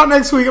coming out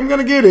next week, I'm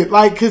gonna get it.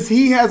 Like, because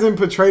he hasn't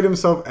portrayed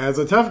himself as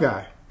a tough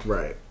guy.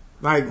 Right.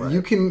 Like,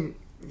 you can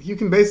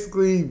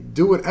basically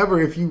do whatever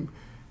if you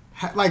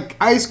like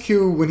Ice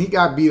Cube when he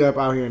got beat up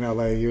out here in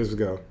LA years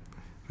ago.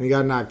 When he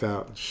got knocked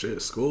out.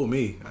 Shit, school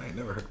me. I ain't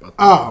never heard about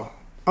that. Oh,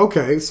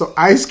 okay. So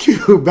Ice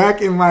Cube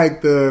back in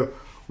like the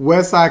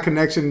West Side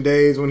Connection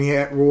days when he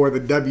wore the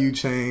W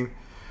chain.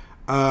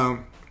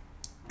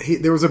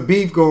 There was a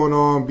beef going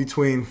on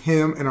between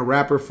him and a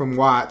rapper from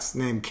Watts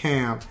named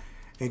Cam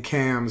and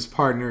Cam's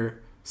partner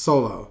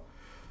Solo.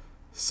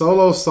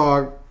 Solo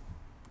saw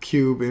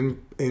Cube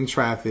in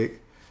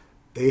traffic.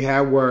 They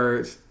had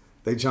words.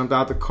 They jumped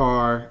out the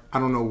car. I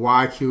don't know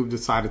why Cube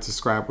decided to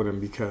scrap with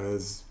him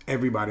because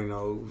everybody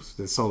knows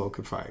that Solo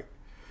could fight.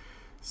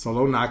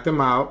 Solo knocked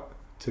him out,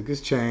 took his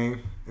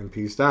chain, and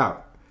peaced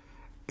out.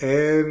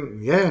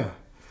 And yeah.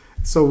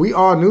 So we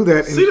all knew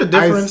that. See the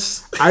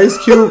difference?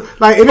 Ice Cube,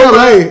 like in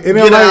LA,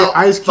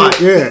 Ice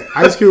Cube,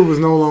 Ice Cube was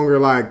no longer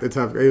like the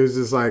tough. It was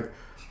just like,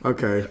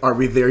 Okay. Are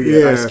we there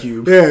yet, Ice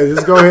Cube? Yeah,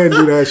 just go ahead and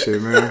do that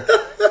shit, man.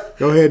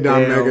 Go ahead,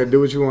 Dom Damn. Mega. Do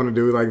what you want to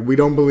do. Like, we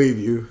don't believe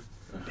you.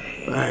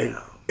 Damn. Like,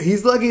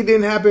 he's lucky it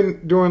didn't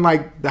happen during,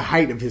 like, the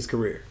height of his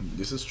career.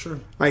 This is true.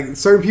 Like,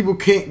 certain people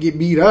can't get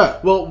beat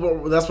up.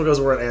 Well, that's because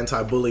we're an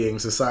anti-bullying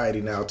society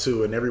now,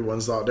 too, and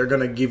everyone's all, they're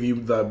going to give you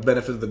the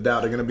benefit of the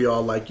doubt. They're going to be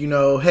all like,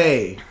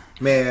 hey,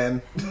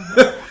 man.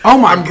 Oh,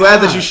 my I'm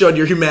glad that you showed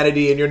your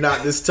humanity and you're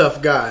not this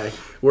tough guy.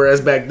 Whereas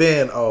back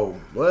then,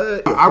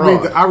 what?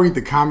 I read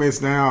the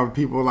comments now of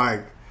people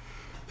like,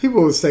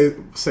 people would say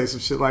some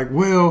shit like,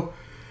 well,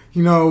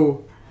 you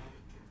know,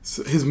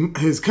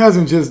 his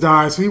cousin just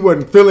died, so he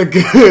wasn't feeling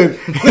good.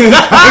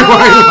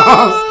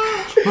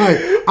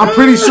 Like, I'm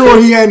pretty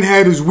sure he hadn't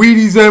had his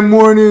Wheaties that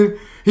morning.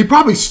 He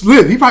probably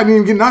slipped. He probably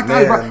didn't even get knocked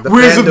out.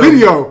 Where's the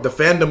video? The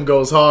fandom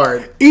goes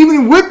hard.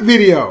 Even with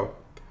video,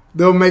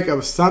 they'll make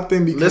up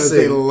something because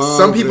they love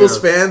some people's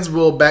fans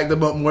will back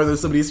them up more than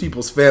some of these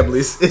people's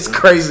families. It's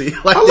crazy.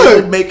 Like, they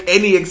would make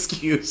any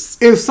excuse.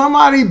 If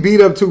somebody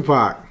beat up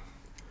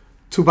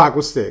Tupac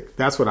would stick.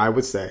 That's what I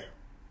would say.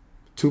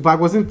 Tupac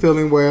wasn't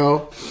feeling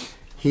well.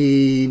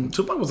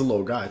 Tupac was a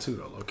little guy too,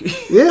 though, Loki.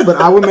 Yeah, but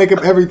I would make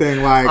up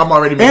everything like I'm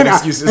already making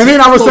excuses. And then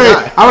I would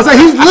say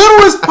he's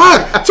little as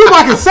fuck.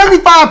 Tupac is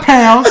 75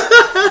 pounds,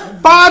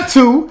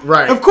 5'2".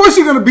 Right. Of course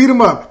you're gonna beat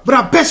him up, but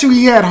I bet you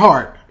he had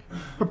heart.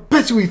 I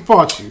bet you he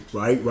fought you.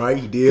 Right.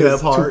 He did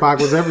have heart. Tupac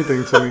was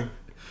everything to me.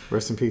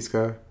 Rest in peace,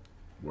 God.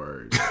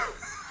 Word.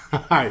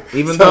 Right.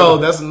 Even though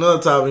that's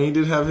another topic, he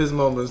did have his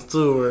moments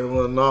too where it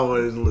wasn't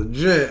always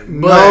legit.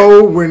 But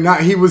no, we're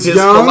not. He was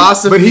young,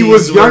 but he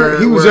was young.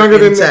 He was younger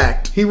than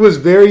that. He was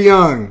very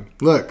young.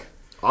 Look,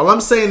 all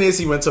I'm saying is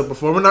he went to a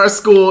performing arts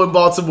school in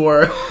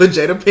Baltimore with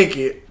Jada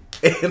Pinkett.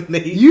 And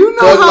you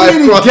know how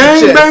many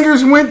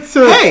gangbangers went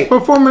to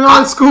performing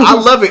arts school? I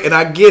love it and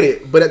I get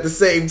it, but at the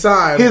same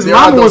time, his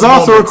mama was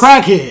also a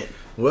crackhead.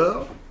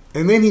 Well.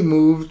 And then he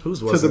moved to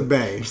the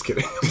Bay. I'm just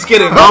kidding.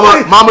 Mama,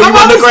 you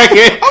want the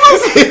crackhead?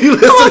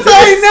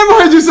 I ain't never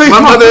heard you say my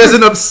mother is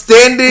an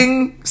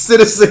upstanding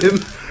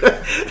citizen.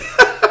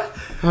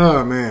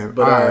 Oh, man.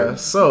 But,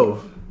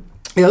 so.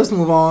 Yeah, let's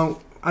move on.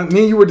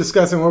 Me and you were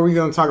discussing what we're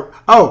going to talk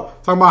about. Oh,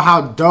 talking about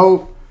how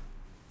dope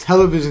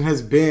television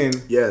has been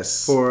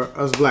for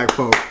us black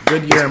folk.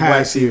 Good year in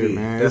black TV,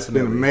 man. Definitely. It's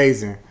been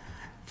amazing.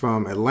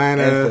 From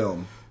Atlanta and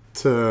film.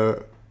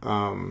 To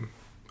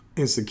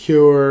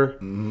Insecure.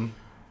 Mm-hmm.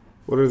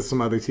 What are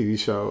some other TV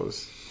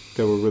shows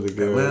that were really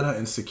good? Atlanta,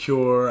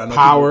 Insecure, I know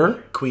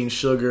Power, Queen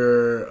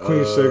Sugar.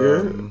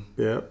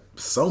 Yep.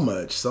 So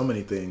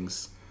many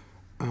things.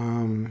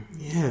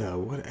 Yeah.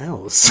 What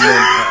else?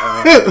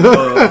 What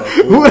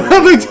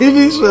other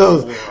TV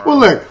shows? Well,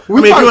 look. If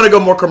you want to go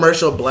more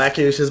commercial,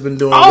 Blackish has been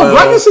doing well.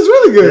 Blackish is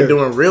really good. They're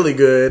doing really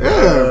good.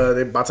 Yeah.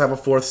 They're about to have a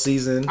 4th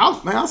season.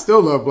 I still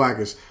love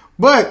Blackish,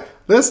 but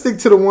let's stick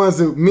to the ones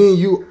that me and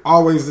you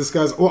always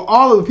discuss. Well,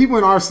 all of the people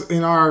in our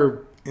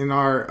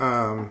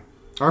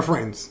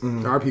friends,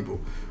 our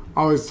people,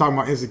 always talking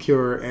about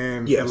Insecure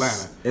and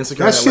Atlanta.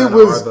 Insecure that and shit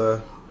Atlanta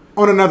was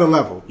on another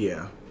level.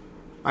 Yeah.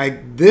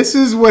 Like, this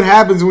is what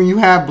happens when you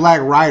have black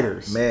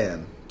writers.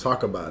 Man,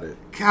 talk about it.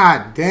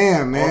 God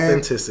damn, man.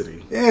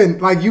 Authenticity. Yeah,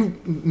 like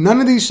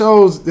none of these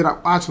shows that I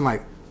watch, I'm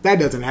like, that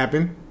doesn't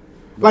happen.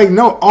 Like,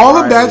 no, all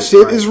of that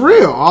shit is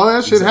real. All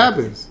that shit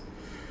happens.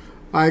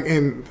 Like,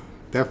 and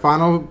that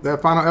final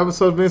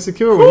episode of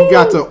Insecure, when he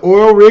got to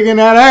oil rigging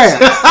that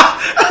ass.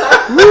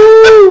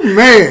 Woo,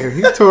 man,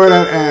 he tore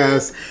that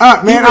ass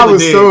up, man. I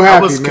was so happy,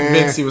 man. I was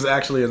convinced he was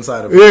actually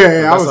inside of it.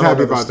 Yeah, I was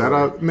happy about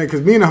that. Man,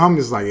 because me and the homie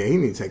was like, yeah, he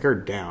need to take her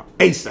down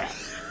ASAP.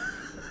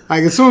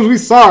 Like, as soon as we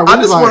saw her, I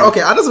just want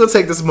to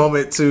take this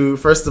moment to,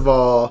 first of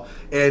all,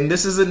 and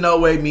this is in no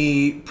way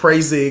me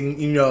praising,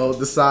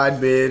 the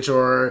side bitch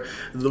or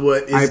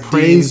what is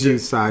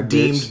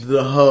deemed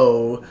the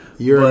hoe.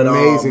 You're an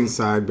amazing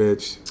side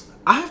bitch.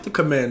 I have to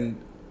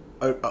commend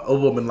a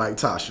woman like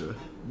Tasha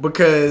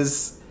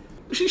because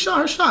she shot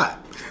her shot.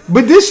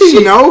 But did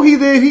she know she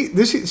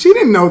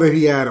didn't know that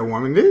he had a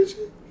woman, did she?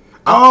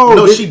 Oh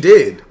no, she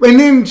did. And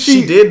then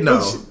she did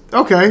know.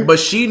 Okay, but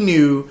she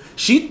knew.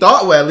 She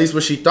thought, at least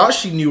what she thought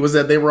she knew was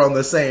that they were on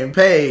the same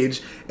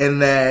page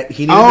and that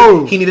he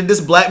needed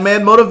this black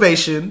man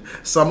motivation.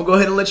 So I'm gonna go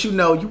ahead and let you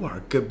know you are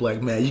a good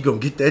black man. You are gonna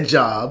get that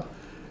job.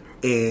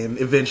 And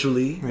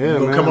eventually, you're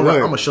gonna come around.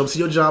 I'm gonna show up to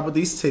your job with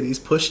these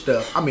titties pushed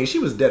up. I mean, she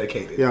was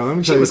dedicated. Yeah, let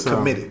me tell you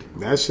something. She was committed.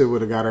 That shit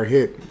would have got her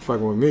hit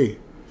fucking with me.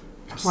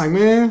 I was like,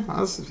 man,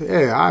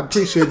 I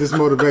appreciate this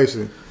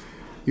motivation.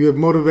 You have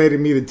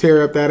motivated me to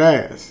tear up that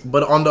ass.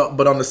 But on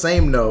the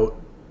same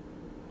note,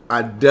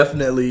 I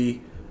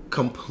definitely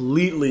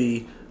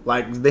completely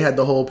they had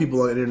the whole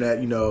people on the internet,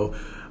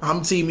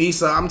 I'm Team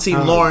Issa, I'm Team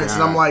Lawrence,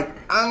 and I'm like,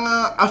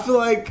 I feel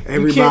like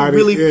you can't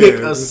really pick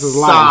a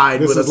side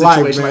with a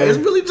situation like it's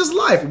really just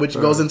life, which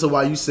goes into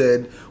why you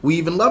said we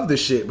even love this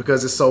shit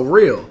because it's so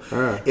real.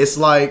 It's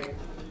like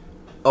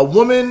a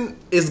woman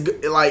is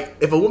like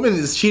if a woman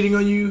is cheating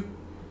on you,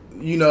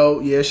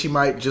 she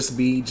might just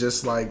be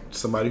just like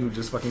somebody who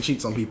just fucking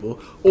cheats on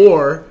people,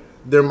 or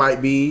there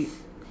might be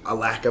a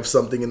lack of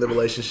something in the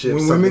relationship.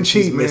 When women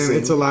cheat, man,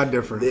 it's a lot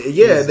different.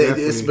 Yeah,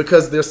 it's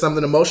because there's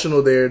something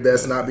emotional there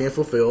that's not being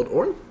fulfilled,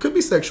 or it could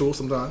be sexual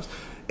sometimes.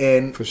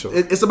 And for sure,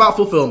 it's about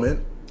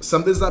fulfillment.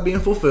 Something's not being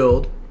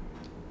fulfilled.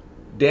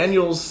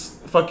 Daniel's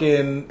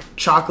fucking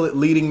chocolate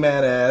leading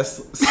man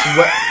ass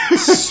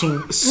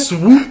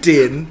swooped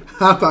in.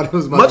 I thought it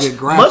was about to get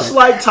graphic.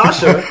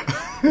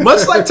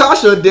 Much like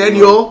Tasha,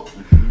 Daniel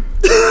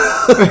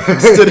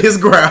stood his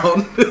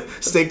ground,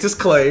 staked his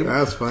claim.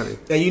 That's funny.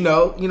 And you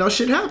know,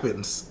 shit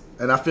happens.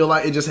 And I feel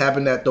like it just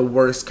happened at the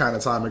worst kind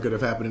of time it could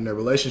have happened in their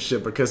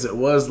relationship, because it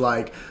was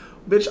like,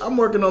 bitch, I'm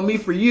working on me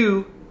for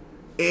you,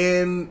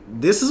 and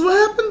this is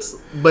what happens.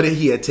 But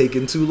he had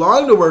taken too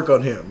long to work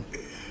on him.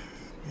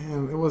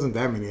 Man, it wasn't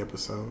that many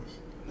episodes.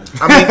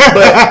 I mean,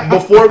 but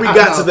before we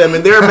got to them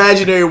in their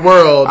imaginary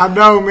world, I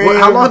know, man.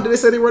 How long did they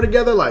say they were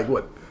together? Like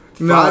what?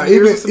 5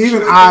 years?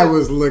 Even I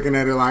was looking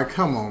at it like,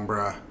 come on,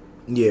 bruh.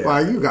 Yeah,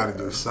 like you got to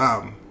do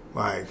something.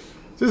 Like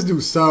just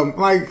do something.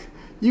 Like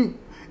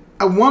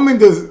a woman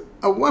does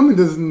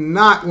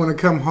not want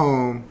to come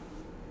home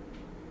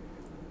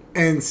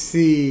and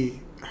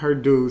see her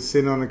dude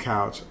sitting on the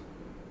couch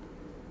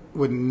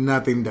with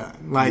nothing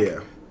done. Like, yeah.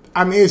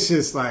 I mean, it's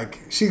just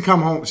like she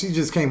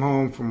just came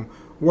home from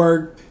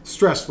work,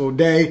 stressful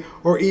day,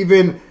 or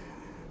even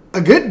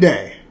a good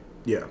day.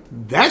 Yeah,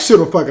 that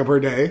shit'll fuck up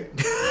her day.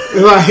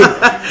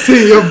 Like,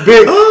 see your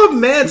big. Oh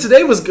man,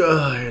 today was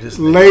good.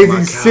 Lazy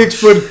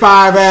 6'5"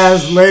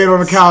 ass laid on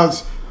the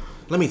couch.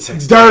 Let me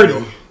text.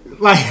 Dirty,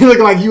 like you look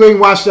like you ain't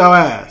washed your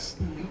ass.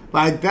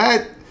 Like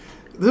that,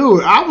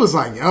 dude. I was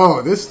like,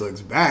 yo, this looks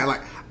bad.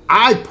 Like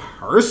I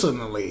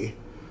personally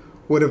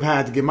would have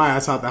had to get my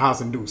ass out the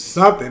house and do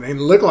something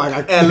and look like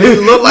I did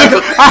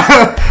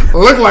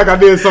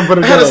something for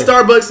the day. I had a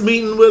Starbucks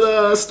meeting with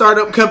a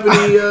startup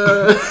company.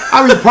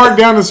 I was parked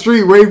down the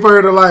street waiting for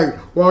her to like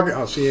walk in.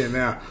 Oh, she in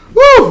now.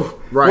 Woo!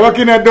 Right. Walk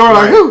in that door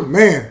like, whoo,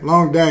 man,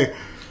 long day.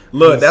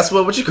 Look, that's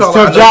what you call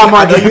it.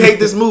 I know you hate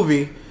this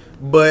movie,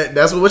 but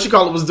that's what you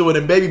call it was doing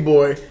in Baby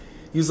Boy.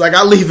 He was like,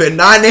 I leave at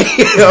 9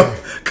 a.m.,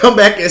 come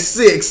back at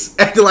 6,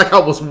 acting like I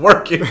was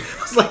working. I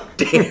was like,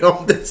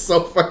 damn, that's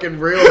so fucking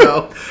real,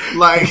 though.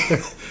 Like,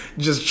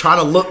 just trying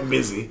to look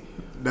busy.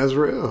 That's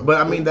real. But,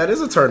 I mean, that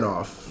is a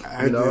turnoff,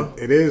 you know?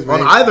 It is,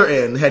 man. On either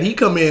end, had he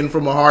come in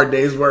from a hard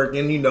day's work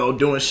and, you know,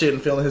 doing shit and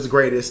feeling his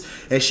greatest,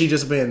 and she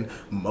just been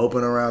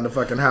moping around the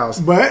fucking house.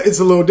 But it's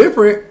a little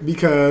different,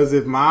 because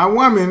if my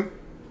woman,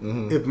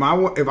 if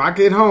I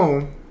get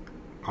home,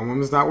 my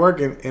woman's not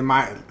working, and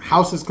my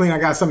house is clean, I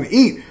got something to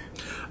eat.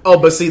 Oh,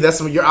 but see,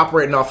 that's when you're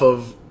operating off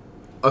of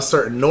a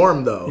certain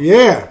norm, though.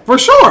 Yeah, for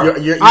sure.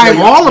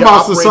 I'm all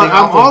about these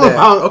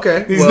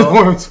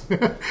norms.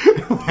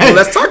 Well,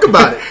 let's talk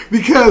about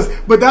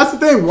it. But that's the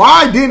thing.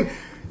 Why didn't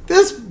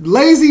this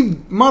lazy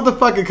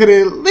motherfucker could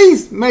have at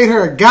least made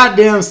her a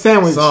goddamn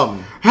sandwich?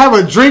 Have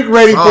a drink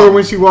ready for her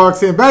when she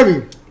walks in.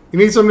 Baby, you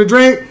need something to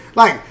drink?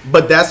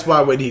 But that's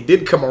why when he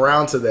did come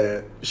around to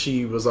that,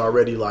 she was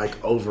already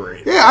like over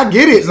it. Yeah, I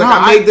get it. She's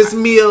like, I made this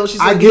meal. She's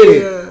like, I get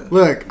it.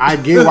 Look, I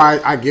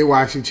get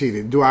why she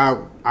cheated. Do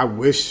I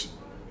wish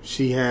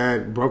she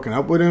had broken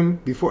up with him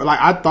before? Like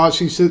I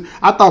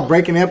thought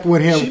breaking up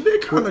with him. She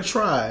did kind of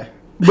try,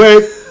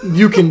 but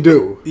you can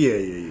do.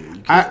 Yeah.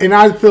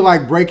 I feel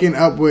like breaking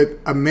up with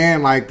a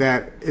man like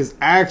that is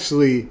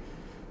actually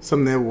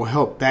something that will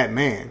help that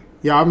man.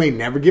 Y'all may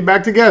never get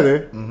back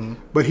together,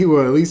 but he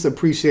will at least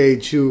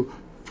appreciate you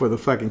for the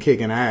fucking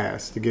kicking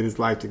ass to get his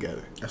life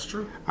together. That's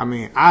true. I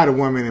mean, I had a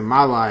woman in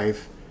my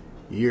life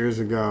years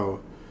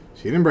ago.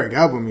 She didn't break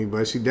up with me,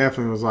 but she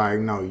definitely was like,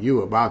 no,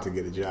 you about to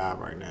get a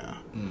job right now.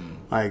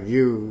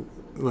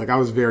 Like, I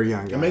was very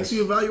young, guys. It makes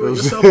you evaluate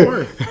your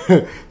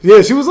self-worth.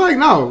 Yeah, she was like,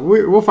 no,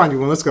 we'll find you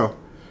one. Let's go.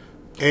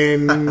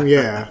 And,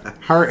 yeah,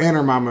 her and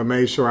her mama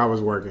made sure I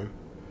was working.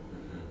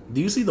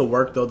 Do you see the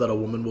work, though, that a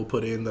woman will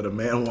put in that a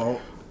man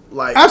won't?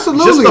 Like,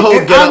 absolutely. Just the whole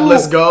get up,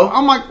 let's go.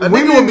 I'm like, a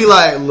nigga would be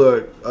like,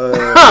 look,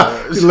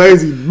 you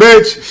lazy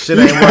bitch. Shit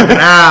ain't working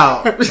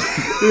out.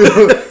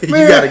 You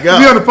gotta go.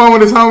 Be on the phone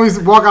with his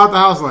homies, walk out the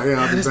house like,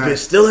 yeah, I'll be this back. Bitch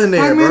still in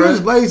there, man, bro.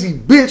 this lazy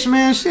bitch,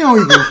 man, she don't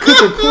even cook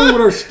or clean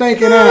with her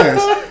stinking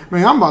ass.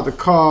 Man, I'm about to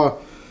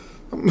call.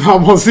 I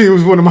want to see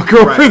who's one of my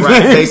girlfriends.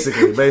 Right,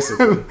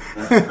 basically.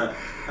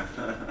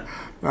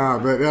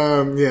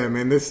 Yeah,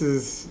 man,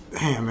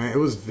 man, it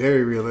was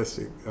very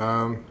realistic.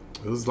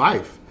 It was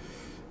life.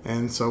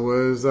 And so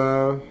was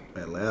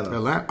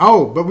Atlanta.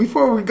 Oh, but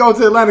before we go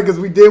to Atlanta, because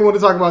we did want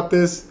to talk about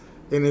this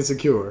in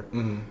Insecure.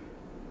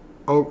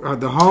 Oh,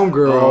 the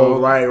homegirl. Oh,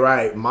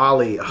 right.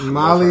 Molly.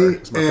 Molly.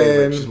 She's my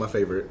favorite. She's my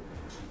favorite.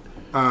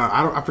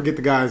 I forget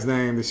the guy's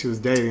name that she was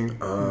dating,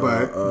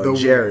 but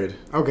Jared.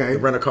 Okay, the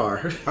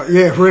rent-a-car.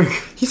 Yeah,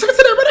 He's talking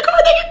to that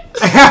rent-a-car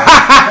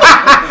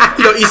nigga.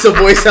 You know, Issa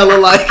voice hella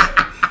like.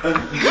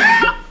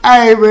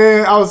 Hey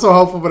man, I was so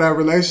hopeful for that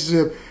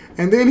relationship,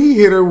 and then he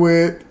hit her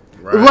with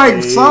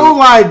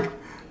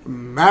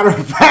matter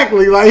of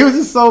factly, like he was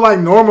just so like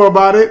normal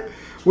about it,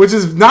 which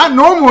is not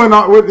normal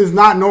is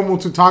not normal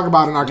to talk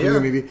about in our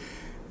community.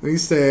 And he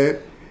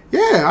said,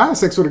 "Yeah, I had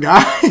sex with a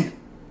guy."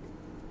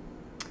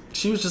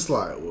 She was just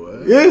like,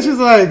 what? Yeah, she's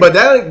like, but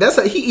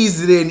he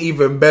eased it in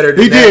even better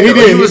than he that.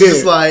 Did. He was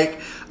just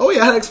like, oh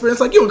yeah, I had experience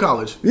like you in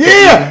college.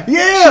 Yeah. She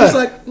was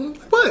like,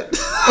 what?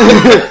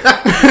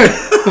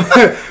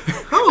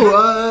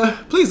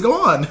 Oh, please go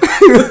on.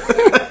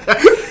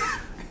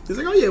 He's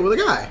like, oh yeah, with a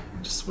guy.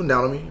 Just went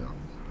down on me.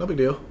 No big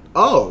deal.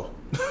 Oh.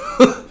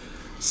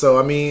 So,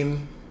 I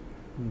mean,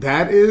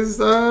 that is,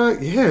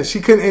 she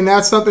couldn't, and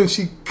that's something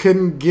she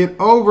couldn't get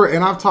over.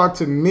 And I've talked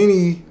to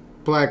many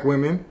black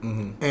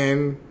women,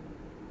 and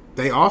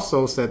they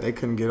also said they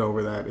couldn't get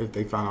over that if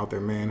they found out their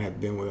man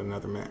had been with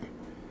another man.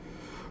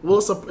 Well,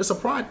 it's a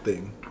pride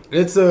thing.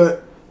 It's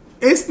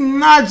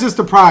not just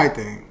a pride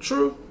thing.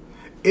 True.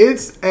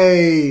 It's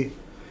a thing.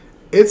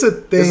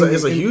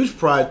 It's a huge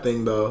pride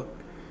thing, though.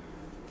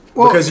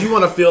 Well, because you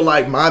want to feel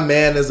like my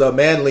man is a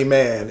manly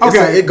man.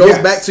 Okay, it goes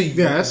back to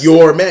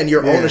your man,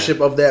 your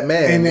ownership of that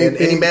man. And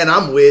any man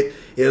I'm with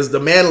is the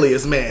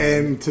manliest man.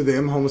 And to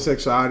them,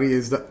 homosexuality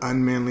is the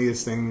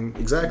unmanliest thing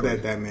exactly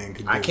that man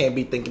could do. I can't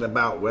be thinking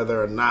about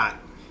whether or not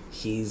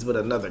he's with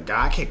another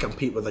guy. I can't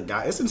compete with a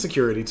guy. It's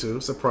insecurity, too.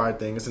 It's a pride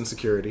thing. It's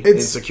insecurity.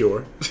 It's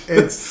insecure.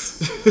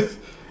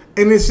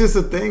 And it's just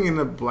a thing in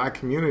the black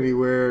community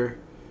where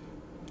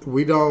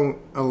we don't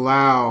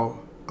allow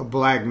a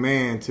black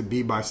man to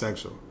be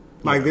bisexual.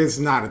 Like, it's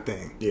not a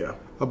thing. Yeah.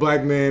 A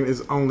black man is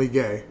only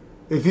gay.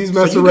 If he's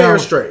messing gay around. Or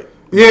straight?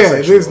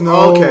 Yeah, there's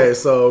no. Okay,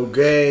 so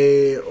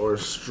gay or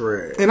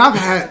straight. And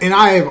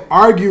I have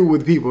argued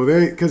with people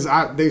because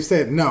they've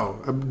said no.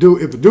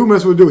 If a dude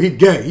messes with a dude, he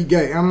gay. He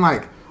gay. And I'm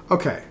like,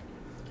 okay,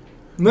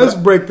 let's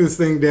break this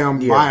thing down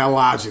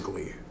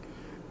biologically.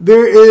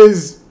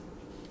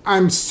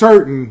 I'm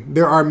certain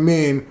there are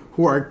men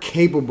who are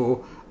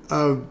capable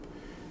of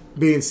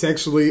being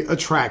sexually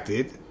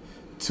attracted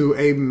to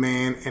a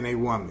man and a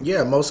woman.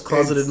 Yeah, most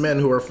closeted men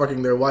who are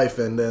fucking their wife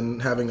and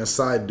then having a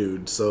side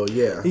dude. So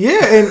yeah,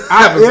 and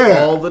happens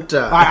all the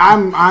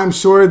time. I'm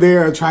sure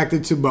they're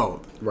attracted to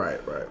both.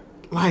 Right.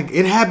 Like,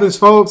 it happens,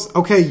 folks.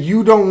 Okay,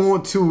 you don't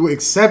want to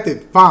accept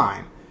it.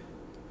 Fine.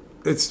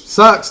 It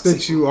sucks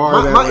that you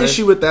are. My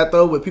issue with that,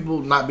 though, with people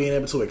not being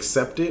able to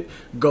accept it,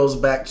 goes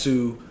back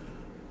to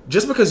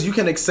just because you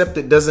can accept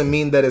it doesn't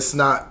mean that it's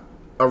not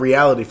a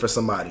reality for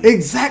somebody.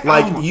 Exactly.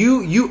 Like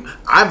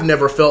I've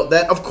never felt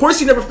that. Of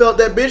course you never felt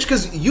that, bitch,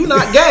 because you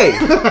not gay.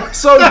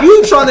 So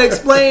you trying to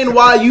explain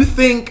why you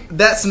think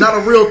that's not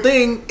a real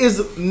thing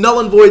is null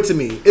and void to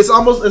me. It's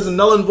almost as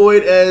null and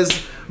void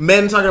as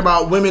men talking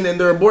about women and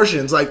their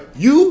abortions. Like,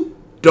 you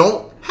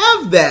don't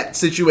have that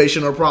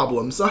situation or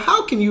problem. So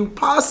how can you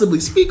possibly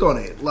speak on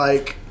it?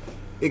 Like,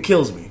 it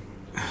kills me.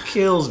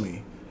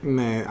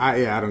 Man,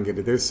 I don't get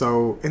it. There's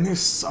so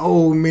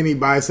many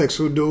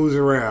bisexual dudes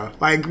around.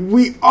 Like,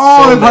 we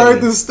all have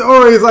heard the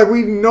stories. Like,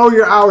 we know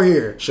you're out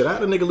here. Should I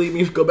have a nigga leave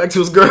me go back to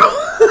his girl?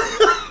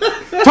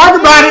 Talk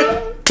about it.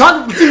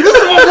 See, this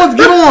is what wants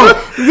to get on.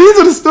 These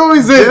are the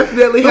stories that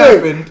definitely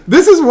happened.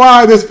 This is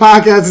why this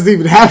podcast is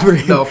even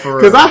happening. No, for real.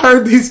 Because I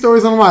heard these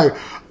stories and I'm like,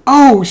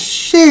 oh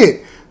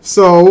shit.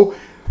 So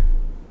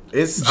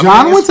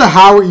John went to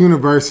Howard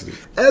University.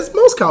 As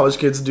most college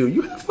kids do,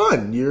 you have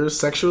fun. You're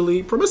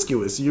sexually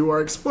promiscuous. You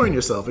are exploring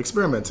yourself,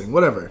 experimenting,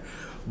 whatever.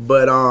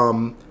 But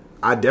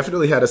I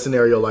definitely had a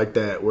scenario like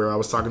that where I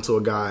was talking to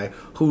a guy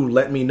who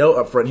let me know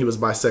up front he was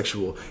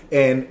bisexual.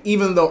 And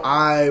even though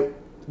I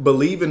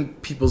believe in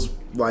people's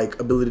like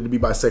ability to be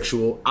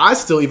bisexual, I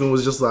still even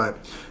was just like,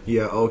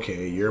 yeah,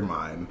 okay, you're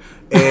mine.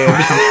 And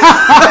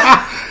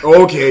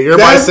okay, you're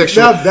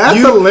bisexual. That's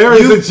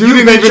hilarious.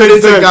 You ventured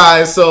into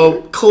guys,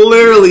 so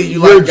clearly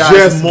you're like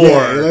guys more.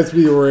 Gay, let's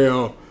be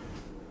real.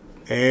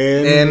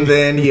 And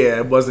then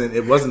it wasn't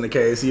the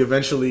case. He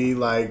eventually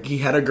he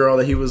had a girl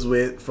that he was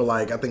with for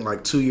I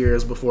think 2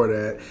 years before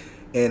that.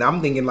 And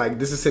I'm thinking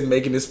this is him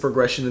making this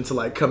progression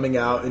into coming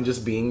out and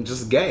just being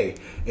just gay.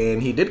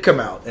 And he did come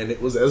out, and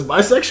it was as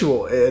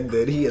bisexual. And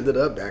then he ended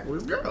up back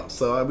with his girl.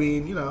 So I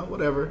mean,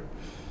 whatever.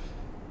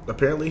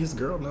 Apparently his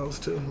girl knows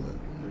too.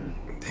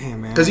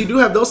 Damn, man. Because you do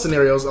have those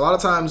scenarios. A lot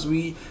of times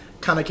we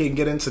kind of can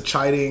get into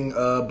chiding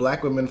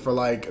black women for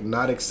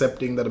not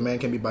accepting that a man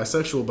can be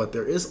bisexual, but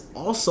there is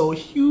also a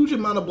huge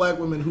amount of black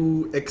women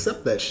who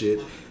accept that shit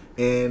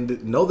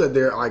and know that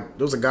they're there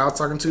was a guy I was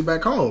talking to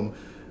back home.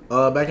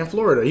 Back in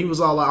Florida, he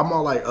was all I'm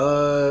all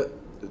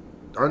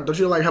don't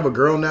you have a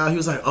girl now? He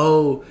was like,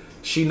 oh,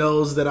 she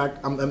knows that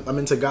I'm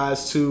into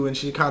guys too, and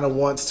she kind of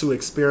wants to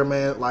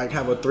experiment,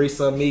 have a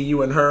threesome, me,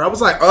 you, and her. I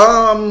was like,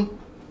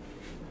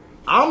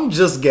 I'm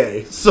just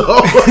gay, so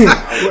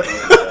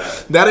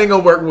that ain't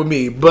gonna work with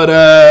me. But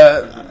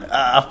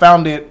I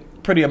found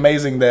it pretty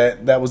amazing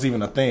that was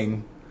even a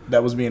thing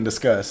that was being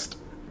discussed.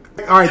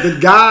 All right, the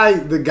guy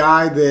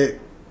that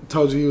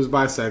told you he was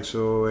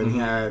bisexual and he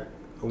had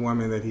a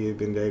woman that he had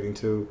been dating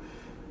too.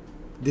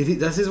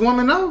 Does his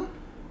woman know?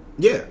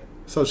 Yeah.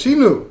 So she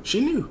knew. She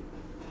knew.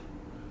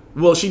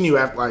 Well, she knew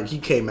after he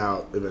came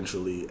out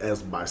eventually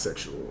as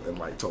bisexual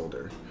and told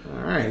her.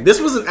 All right.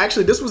 This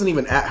wasn't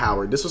even at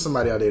Howard. This was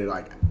somebody I dated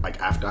like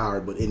after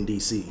Howard, but in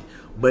DC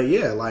But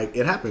yeah, like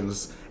it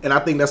happens, and I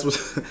think that's what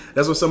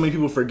that's what so many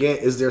people forget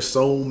is there's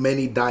so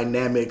many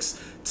dynamics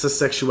to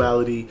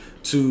sexuality,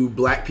 to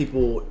black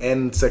people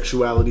and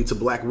sexuality, to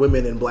black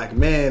women and black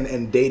men,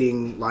 and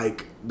dating,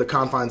 like the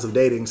confines of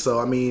dating. So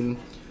I mean,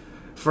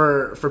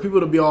 for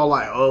people to be all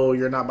like, "Oh,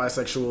 you're not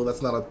bisexual,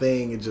 that's not a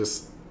thing," it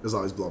just is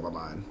always blown my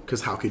mind.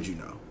 Because how could you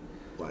know?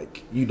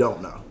 Like you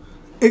don't know.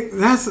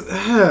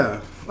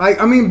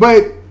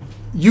 But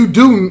you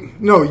do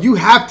know. You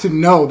have to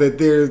know that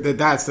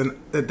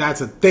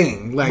that's a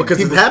thing. Like because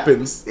it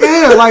happens.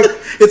 Yeah, like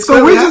it's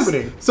so clearly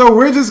happening. So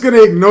we're just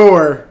gonna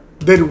ignore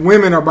that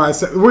women are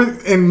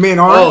bisexual and men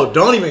aren't. Oh,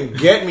 don't even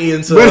get me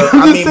into. But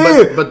I'm just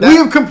saying, but we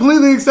have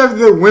completely accepted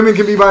that women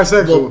can be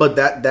bisexual. Well, but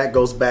that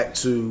goes back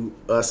to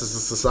us as a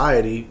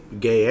society,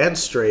 gay and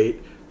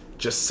straight,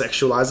 just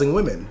sexualizing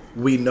women.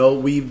 We know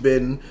we've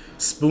been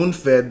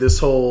spoon-fed this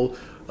whole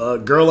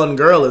girl on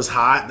girl is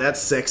hot. That's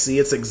sexy.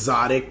 It's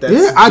exotic.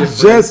 That's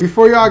different.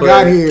 Before y'all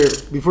got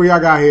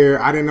here,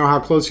 I didn't know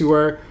how close you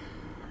were.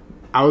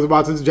 I was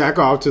about to jack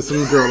off to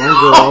some girl on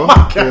girl. Oh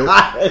my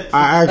God.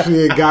 I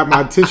actually got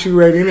my tissue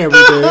ready and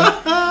everything.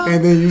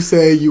 And then you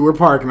say you were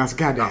parking. I said,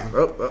 God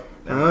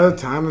damn.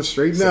 Time to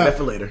straighten Save up. that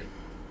for later.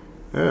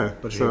 Yeah.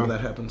 But you hear when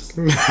that happens?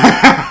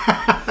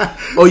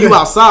 Oh, you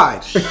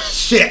outside.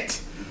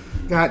 Shit.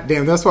 God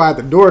damn. That's why I had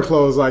the door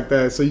closed like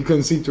that so you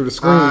couldn't see through the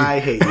screen. I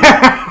hate you.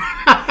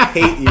 I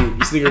hate you.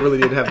 This nigga really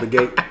didn't have the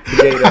gate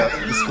up,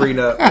 the screen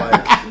up.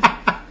 Like,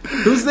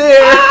 who's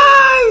there?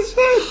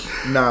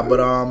 Nah, but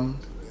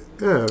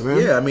yeah,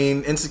 man. Yeah, I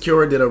mean,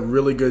 Insecure did a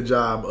really good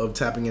job of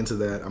tapping into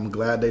that. I'm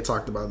glad they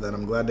talked about that.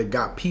 I'm glad they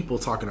got people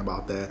talking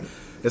about that.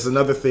 It's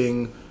another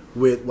thing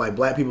with like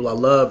black people I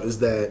love is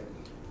that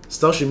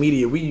social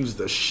media, we use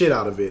the shit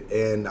out of it.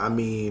 And I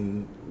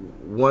mean,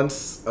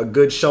 once a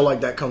good show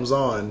like that comes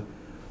on,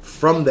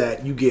 from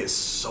that you get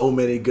so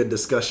many good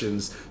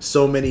discussions,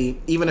 so many,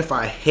 even if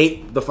I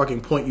hate the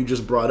fucking point you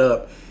just brought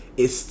up,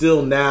 it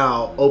still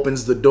now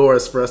opens the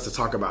doors for us to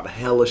talk about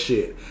hella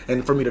shit,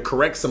 and for me to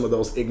correct some of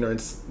those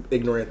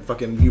ignorant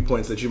fucking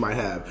viewpoints that you might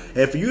have,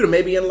 and for you to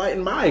maybe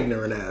enlighten my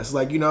ignorant ass,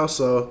 like, you know.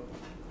 So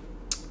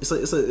it's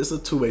a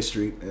two-way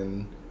street,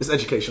 and it's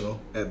educational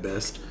at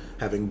best,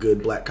 having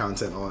good black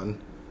content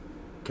on,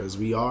 because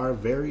we are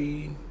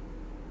very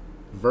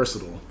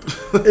versatile.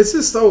 It's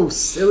just so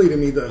silly to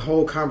me, the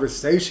whole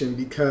conversation,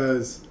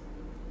 because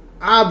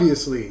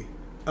obviously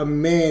a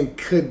man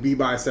could be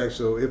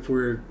bisexual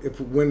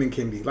if women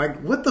can be. Like,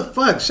 what the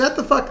fuck? Shut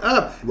the fuck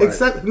up. Right.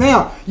 Accept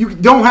now. You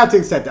don't have to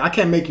accept it. I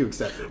can't make you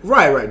accept it.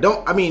 Right.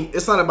 Don't. I mean,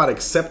 it's not about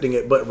accepting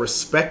it, but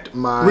respect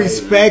my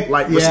respect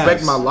my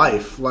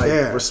life,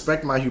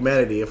 respect my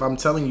humanity. If I'm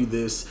telling you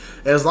this,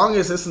 as long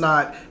as it's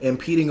not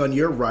impeding on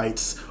your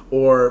rights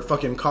or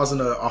fucking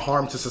causing a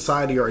harm to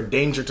society or a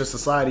danger to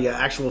society, an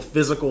actual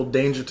physical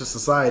danger to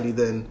society,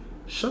 then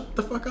shut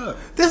the fuck up.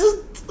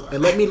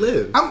 And let me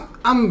live.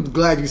 I'm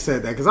glad you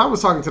said that, because I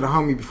was talking to the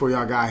homie before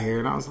y'all got here,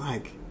 and I was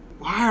like,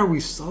 why are we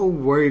so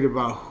worried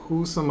about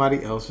who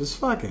somebody else is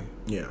fucking?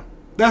 Yeah.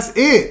 That's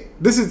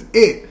it. This is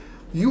it.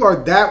 Why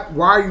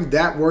are you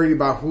that worried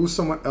about who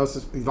someone else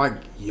is? Like,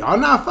 y'all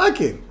not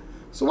fucking.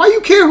 So why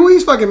you care who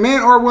he's fucking,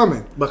 man or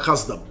woman?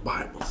 Because the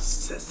Bible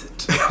says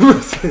it.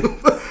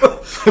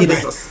 It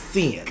is a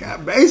sin.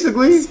 God,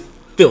 basically. It's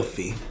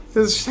filthy.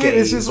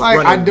 It's just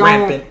like, I don't.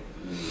 Rampant.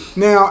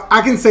 Now,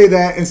 I can say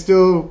that and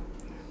still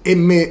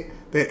admit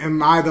that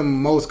am I the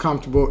most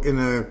comfortable in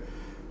a...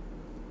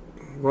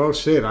 Well,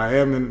 shit, I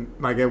am in,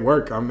 like, at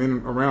work. I'm in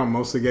around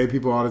mostly gay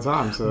people all the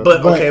time. So,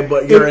 but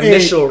your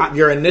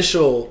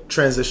initial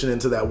transition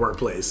into that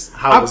workplace,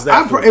 how was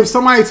that? If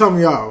somebody told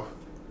me,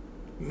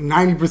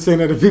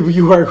 90% of the people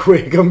you work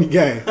with gonna be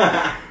gay,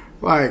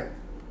 like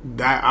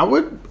that, I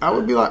would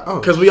be like, oh,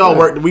 because we all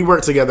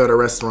work together at a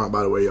restaurant,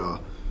 by the way, y'all.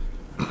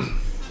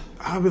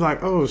 I'd be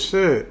like, oh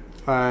shit.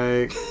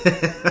 Like,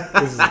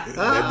 is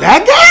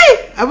that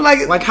gay? I'm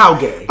like how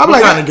gay? I'm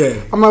what like, kind of gay?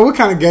 I'm like, what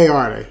kind of gay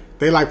are they?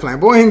 They like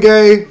flamboyant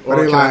gay, or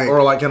they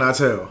can I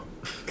tell?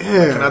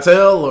 Yeah, can I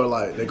tell, or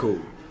like they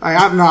cool?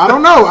 I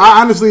don't know.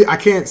 I honestly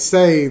can't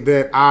say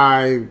that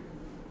I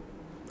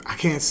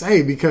can't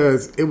say,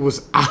 because it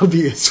was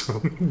obvious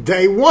from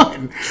day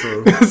one.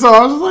 True. So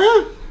I was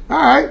like,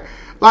 all right.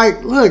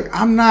 Like, look,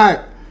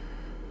 I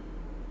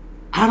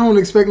don't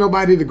expect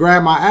nobody to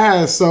grab my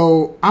ass,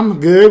 so I'm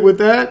good with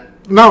that.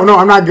 No,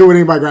 I'm not good with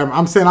anybody grabbing.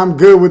 I'm saying I'm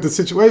good with the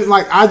situation.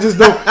 Like, I just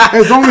don't,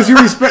 as long as you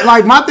respect,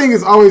 like, my thing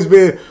has always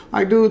been,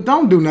 like, dude,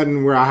 don't do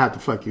nothing where I have to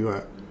fuck you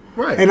up.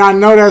 Right. And I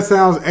know that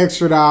sounds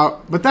extra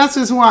out, but that's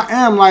just who I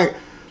am. Like,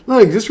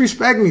 look, just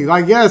respect me.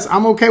 Like, yes,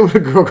 I'm okay with a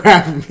girl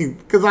grabbing me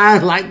because I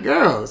like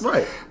girls.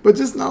 Right. But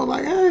just know,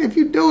 like, hey, if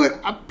you do it,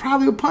 I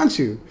probably will punch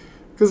you.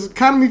 Because it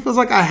kind of me feels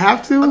like I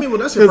have to. I mean, well,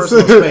 that's your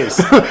personal space.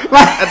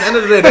 Like, at the end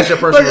of the day, that's your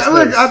personal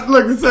space.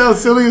 Look, it sounds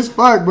silly as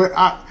fuck, but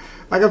I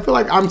feel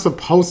like I'm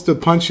supposed to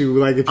punch you.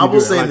 Like, if you I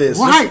will say this.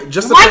 Why'd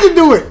you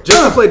do it?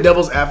 Just to play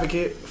devil's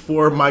advocate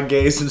for my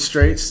gays and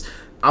straights,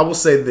 I will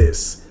say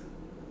this.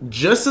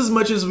 Just as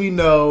much as we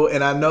know,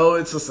 and I know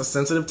it's just a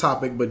sensitive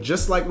topic, but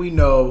just like we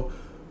know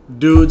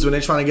dudes, when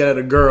they're trying to get at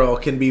a girl,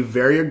 can be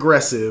very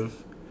aggressive.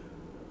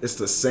 It's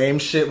the same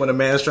shit when a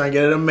man's trying to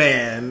get at a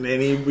man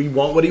and he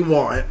want what he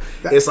want.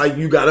 It's like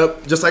you gotta,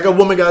 just like a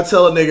woman gotta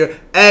tell a nigga,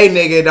 hey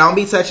nigga, don't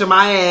be touching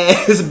my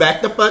ass,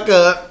 back the fuck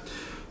up.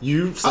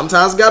 You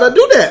sometimes gotta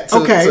do that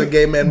to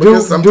gay men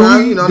because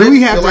sometimes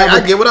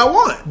I get what I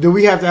want. Do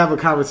we have to have a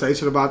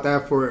conversation about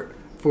that for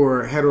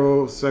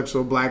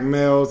heterosexual black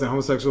males and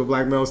homosexual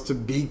black males to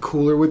be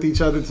cooler with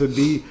each other, to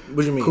be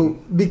what do you mean? Cool?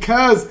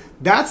 Because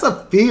that's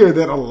a fear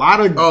that a lot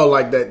of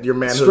like that your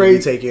manhood will be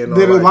taken.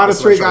 That a lot of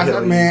straight guys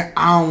like, man,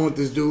 I don't want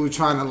this dude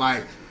trying to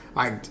like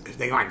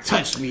they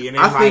touch me and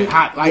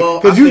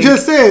because you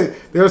just said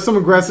there are some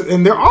aggressive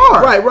and there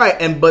are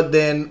right but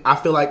then I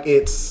feel like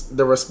it's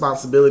the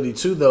responsibility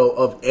too though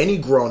of any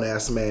grown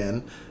ass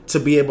man to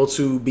be able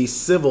to be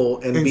civil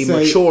and be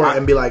mature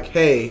and be like,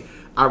 hey,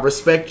 I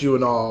respect you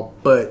and all,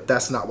 but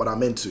that's not what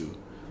I'm into.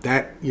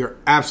 That you're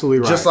absolutely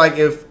right. Just like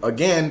if,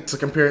 again, to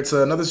compare it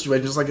to another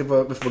situation, just like if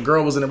a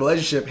girl was in a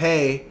relationship,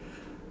 hey,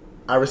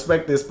 I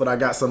respect this, but I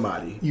got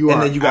somebody. Then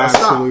you gotta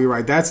absolutely stop.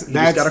 Right. That's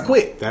just gotta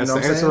quit. That's the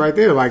answer right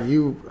there. Like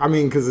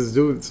because this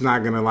dude's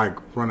not gonna like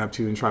run up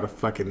to you and try to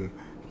fucking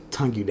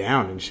tongue you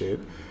down and shit.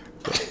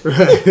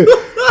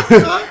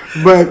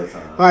 But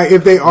like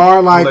if they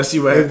are like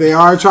if they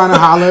are trying to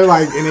holler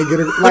like and they get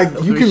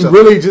you can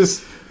really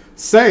just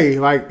say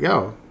like,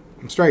 yo,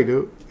 I'm straight,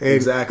 dude. And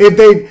exactly.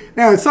 If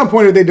at some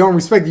point if they don't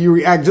respect you, you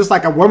react just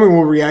like a woman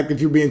will react if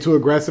you're being too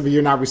aggressive and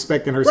you're not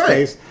respecting her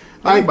space.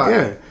 Like,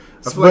 yeah.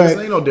 I feel like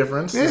there ain't no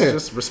difference. Yeah. It's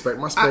just respect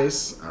my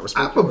space. I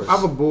respect yours. I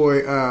have a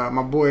boy,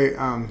 my boy,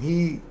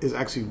 he is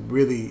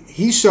actually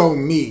he showed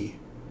me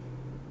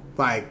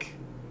like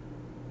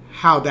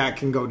how that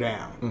can go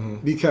down.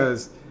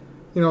 Because,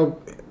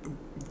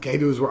 gay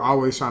dudes were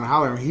always trying to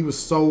holler and he was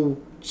so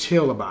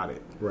chill about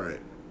it. Right.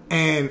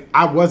 And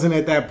I wasn't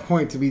at that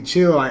point to be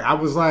chill. Like I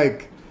was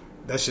like,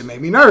 that shit made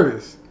me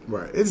nervous.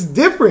 Right. It's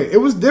different. It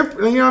was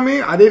different. You know what I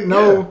mean? I didn't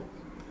know. Yeah.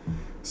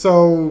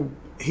 So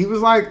he was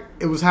like,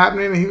 it was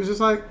happening, and he was just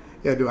like,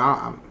 yeah, dude,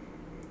 I'm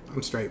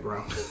straight,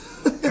 bro.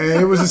 And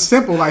it was just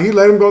simple. Like he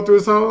let him go through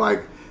his whole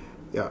like,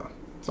 yo,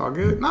 it's all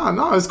good.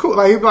 No, it's cool.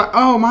 Like he'd be like,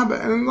 oh my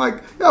bad, and I'm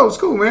like, yo, it's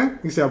cool, man.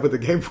 He said I put the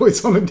gay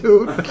voice on the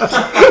dude.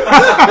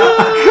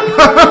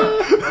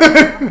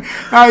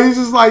 He's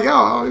just like,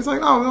 yo, he's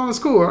like, no, it's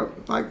cool.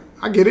 Like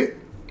I get it,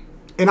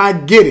 and I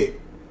get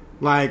it.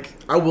 Like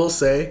I will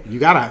say, you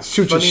gotta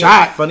shoot your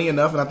shot. Funny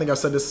enough, and I think I've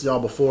said this to y'all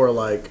before.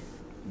 Like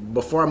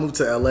before I moved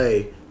to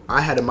LA,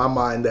 I had in my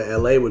mind that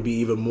LA would be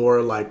even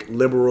more like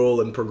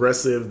liberal and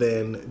progressive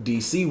than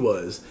DC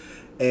was.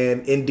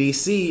 And in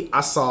DC,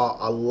 I saw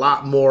a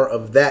lot more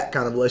of that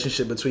kind of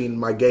relationship between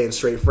my gay and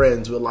straight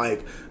friends with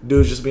like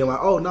dudes just being like,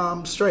 oh, no,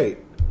 I'm straight.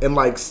 And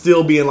like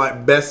still being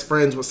like best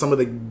friends with some of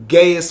the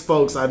gayest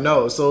folks I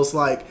know. So it's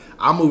like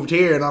I moved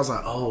here and I was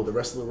like, oh, the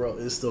rest of the world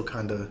is still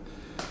kind of,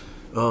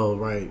 oh,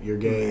 right, you're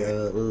gay.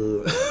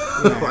 Man,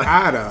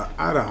 I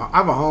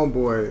have a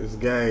homeboy who's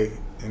gay.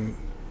 And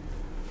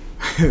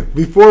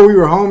before we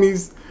were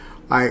homies,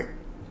 like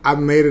I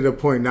made it a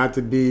point not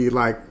to be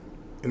like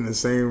in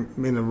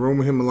the room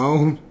with him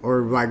alone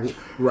or like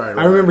right.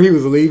 I remember he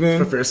was leaving.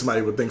 For fear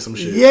somebody would think some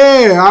shit.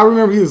 Yeah, I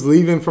remember he was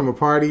leaving from a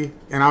party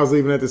and I was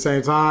leaving at the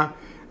same time,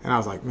 and I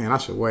was like, man, I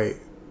should wait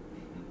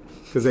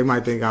because they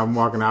might think I'm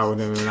walking out with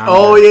him. And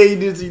yeah, you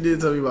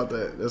did tell me about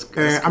that. That's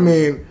cool. I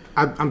mean,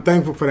 I'm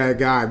thankful for that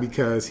guy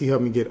because he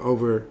helped me get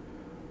over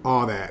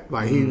all that.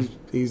 Like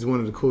he's one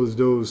of the coolest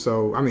dudes.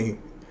 So I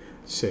mean,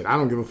 shit, I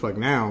don't give a fuck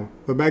now.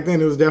 But back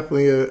then, it was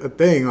definitely a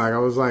thing. Like, I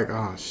was like,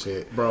 oh,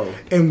 shit. Bro.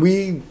 And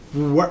we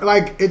were,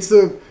 like, that's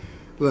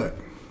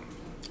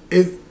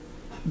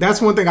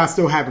one thing I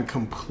still haven't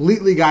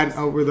completely gotten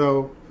over,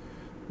 though,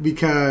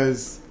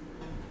 because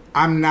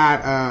I'm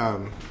not, I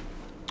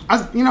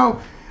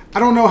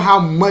don't know how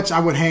much I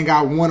would hang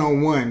out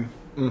one-on-one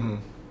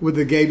with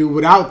a gay dude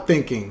without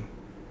thinking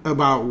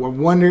about, I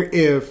wonder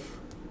if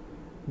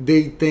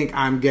they think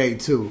I'm gay,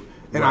 too.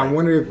 And I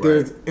wonder if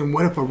there's, and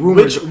what if a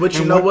rumor? Which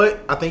you know what?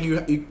 I think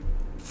you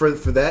for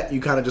that you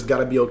kind of just got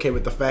to be okay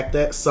with the fact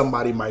that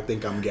somebody might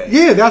think I'm gay.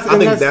 Yeah, I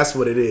think that's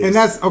what it is, and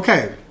that's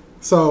okay.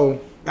 So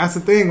that's the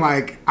thing.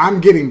 Like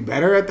I'm getting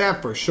better at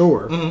that for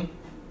sure,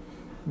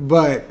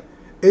 but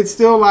it's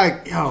still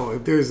like, yo,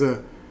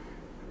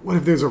 what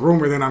if there's a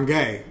rumor that I'm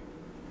gay?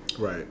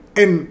 Right.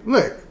 And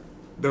look,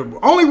 the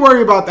only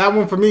worry about that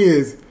one for me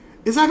is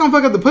that gonna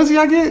fuck up the pussy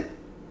I get?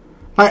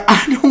 Like,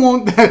 I don't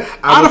want that.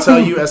 I will tell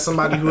you, as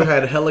somebody who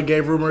had hella gay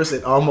rumors,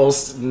 it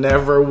almost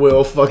never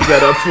will fuck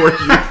that up for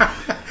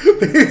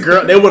you.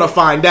 Girl, they want to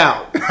find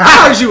out.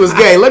 I heard you was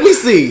gay. Let me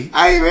see.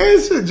 Hey, man,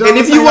 shit, and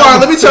if you are,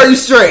 let me turn you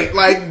straight.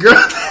 Like,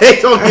 girl,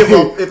 they don't give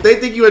up. If they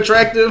think you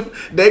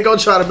attractive, they gonna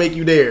try to make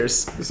you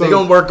theirs. They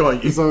gonna work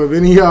on you. So if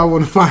any of y'all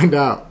want to find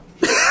out,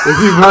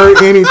 if you've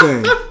heard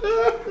anything,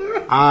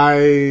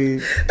 I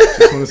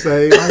just want to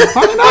say,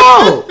 find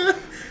out.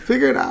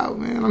 Figure it out,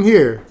 man. I'm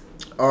here.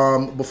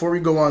 Before we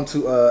go on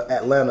to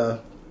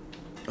Atlanta,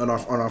 on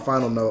our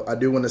final note, I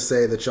do want to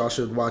say that y'all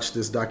should watch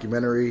this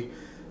documentary.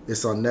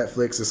 It's on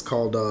Netflix. It's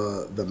called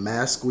The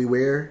Mask We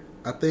Wear,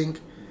 I think.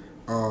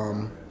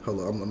 Hold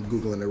on, I'm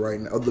Googling it right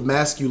now. The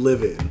Mask You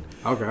Live In.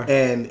 Okay.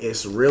 And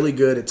it's really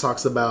good. It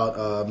talks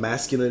about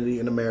masculinity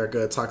in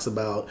America. It talks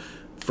about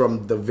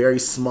from the very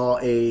small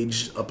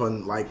age up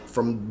on, like,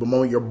 from the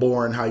moment you're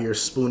born, how you're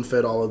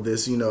spoon-fed all of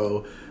this, you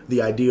know,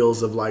 the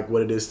ideals of, like,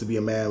 what it is to be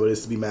a man, what it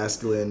is to be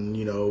masculine,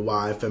 you know,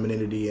 why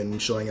femininity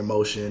and showing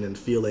emotion and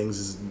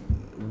feelings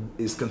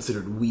is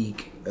considered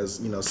weak,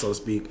 as, you know, so to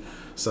speak.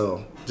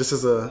 So, just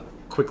as a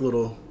quick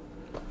little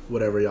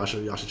whatever, y'all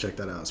should check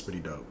that out. It's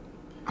pretty dope.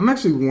 I'm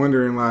actually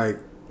wondering, like,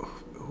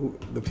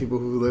 the people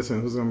who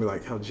listen, who's gonna be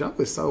like, "Hell, Joe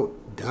is so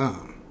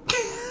dumb."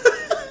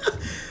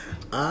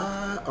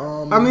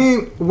 I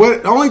mean,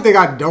 the only thing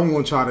I don't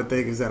want y'all to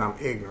think is that I'm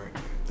ignorant.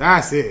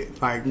 That's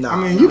it. Like, I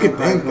mean, you can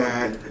think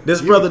that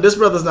this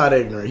brother's not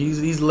ignorant.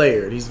 He's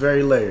layered. He's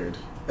very layered,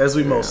 as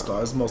most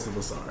of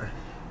us are.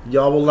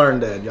 Y'all will learn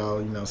that.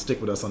 Y'all, you know, stick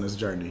with us on this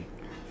journey.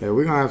 Yeah,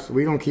 we're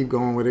gonna keep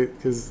going with it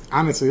because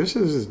honestly, this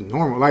shit is just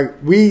normal. Like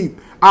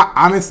I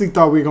honestly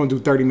thought we were gonna do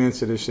 30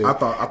 minutes of this shit. I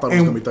thought it was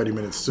gonna be 30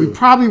 minutes too. We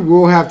probably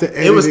will have to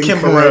edit. It was Kim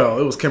Burrell.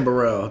 It was Kim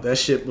Burrell. That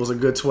shit was a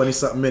good 20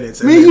 something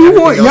minutes. Man,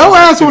 your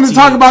ass wanted to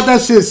talk about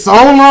that shit so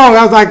long.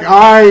 I was like, all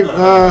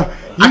right.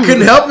 I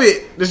couldn't help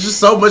it. There's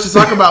just so much to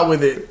talk about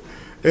with it.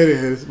 It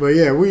is, but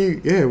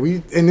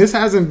we and this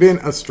hasn't been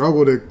a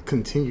struggle to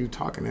continue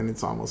talking, and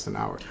it's almost an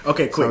hour.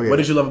 Okay, quick. So, yeah. What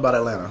did you love about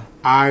Atlanta?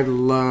 I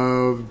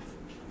loved.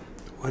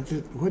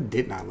 What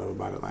didn't I love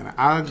about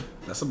Atlanta?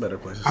 That's a better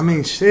place. I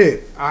mean,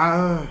 shit.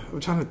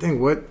 I'm trying to think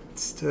what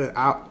stood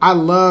out. I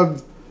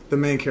loved the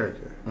main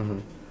character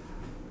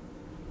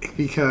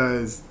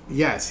because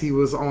yes, he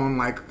was on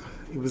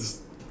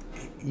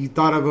You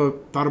thought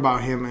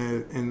about him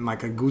in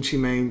like a Gucci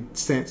Mane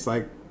sense,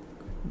 like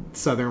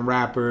Southern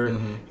rapper.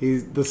 Mm-hmm.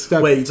 He's the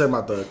stuff. Wait, you talking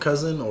about the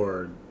cousin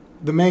or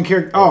the main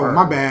character? Oh,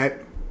 my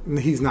bad.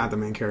 He's not the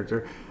main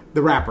character.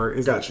 The rapper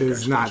is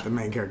not the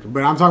main character,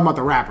 but I'm talking about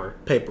the rapper.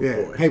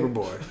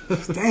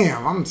 Paperboy.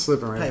 Damn, I'm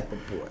slipping right now.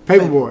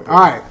 Paperboy. All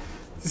right,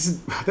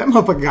 that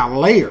motherfucker got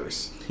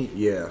layers.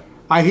 Yeah,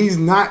 like he's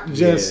not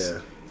just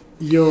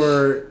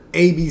your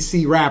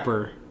ABC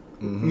rapper.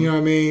 Mm-hmm. You know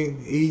what I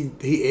mean?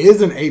 He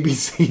is an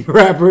ABC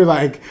rapper,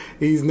 like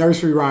he's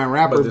nursery rhyme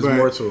rapper, but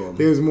more to him.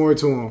 There's more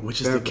to him, which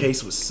is the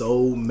case with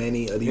so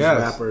many of these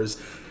rappers,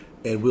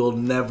 and we'll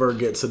never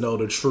get to know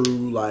the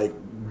true like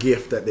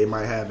gift that they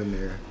might have in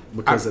there.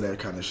 Because of that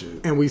kind of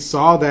shit, and we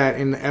saw that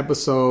in the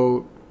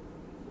episode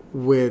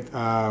with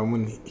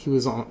when he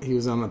was on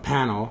the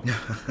panel,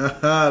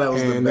 that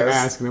was and they're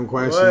asking him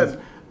questions.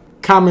 What?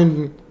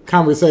 Common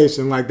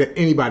conversation like that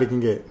anybody can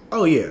get.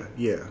 Oh yeah.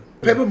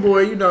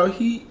 Paperboy, you know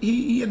he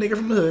a nigga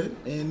from the hood,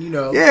 and you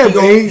know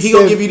he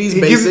gonna give you these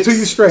basics, gives it to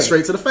you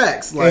straight to the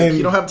facts. Like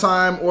you don't have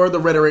time or the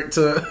rhetoric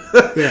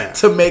to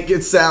to make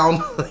it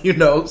sound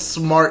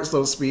smart,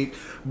 so to speak.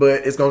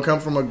 But it's gonna come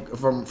from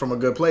a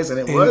good place, and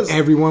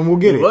everyone will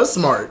get it. It was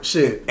smart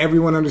shit. And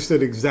everyone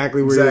understood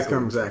exactly where he was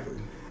coming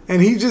from.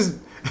 And he just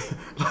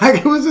like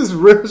it was just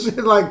real shit.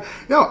 Like,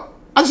 yo,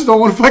 I just don't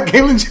want to fuck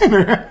Caitlyn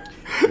Jenner.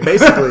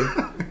 Basically,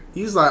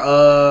 he's like,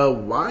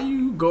 why are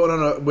you going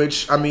on a?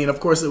 Which I mean, of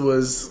course, it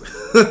was.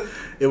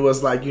 It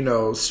was like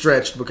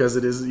stretched because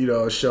it is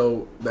a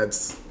show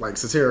that's like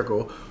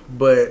satirical,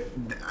 but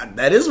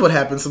that is what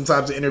happens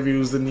sometimes in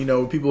interviews, and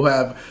people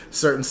have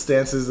certain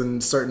stances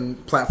and certain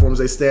platforms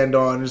they stand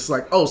on. It's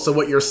like, oh, so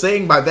what you're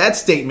saying by that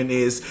statement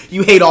is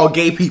you hate all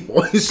gay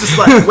people. It's just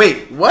like,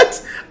 wait,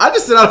 what? I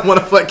just said I don't want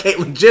to fuck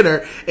Caitlyn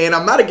Jenner, and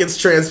I'm not against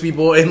trans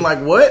people. And like,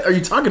 what are you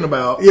talking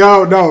about?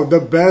 Yo, no, the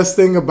best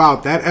thing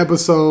about that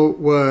episode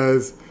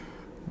was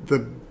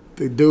the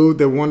dude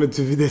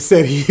that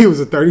said he was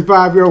a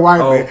 35-year-old white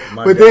man.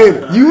 But God.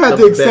 Then you had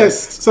to accept.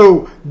 Best.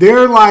 So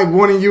they're like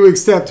wanting you to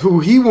accept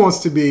who he wants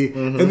to be.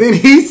 Mm-hmm. And then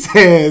he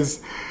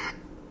says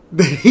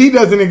that he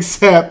doesn't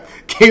accept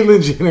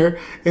Caitlyn Jenner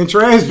and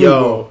trans people.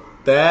 Yo,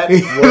 that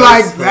was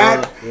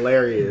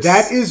hilarious.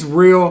 That is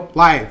real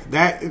life.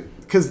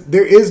 Because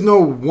there is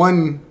no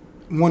one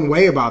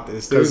way about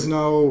this. There's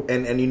no.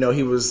 And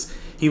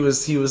he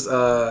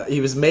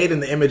was made in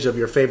the image of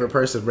your favorite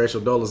person, Rachel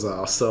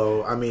Dolezal.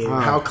 So I mean,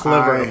 how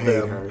clever of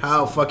them!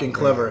 How fucking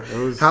clever!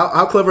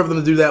 How clever of them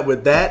to do that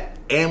with that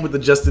and with the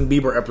Justin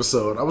Bieber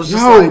episode. I was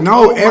just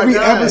every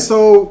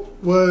episode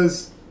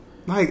was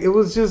like it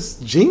was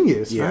just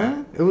genius,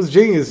 man. It was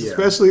genius,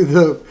 especially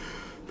the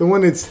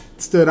one that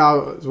stood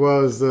out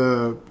was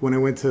when it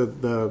went to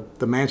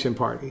the mansion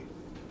party.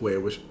 Where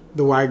was?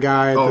 The white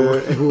guy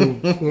who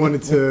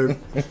wanted to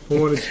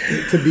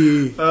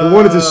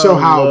show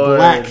how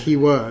black he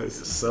was.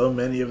 So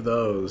many of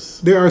those.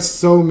 There are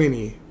so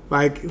many.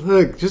 Like,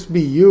 look, just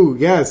be you.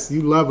 Yes,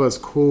 you love us.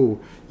 Cool.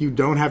 You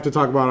don't have to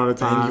talk about it all the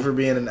time. Thank you for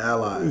being an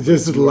ally.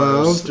 Just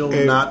love. Still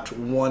not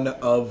one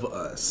of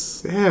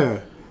us.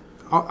 Yeah,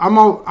 I'm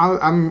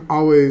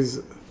always.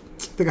 I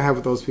think I have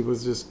with those people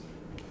is just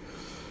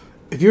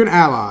if you're an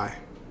ally,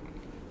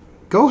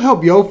 go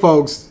help your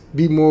folks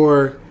be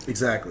more.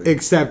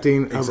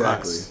 Accepting of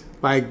us.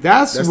 Like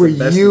that's where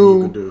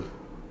you could do.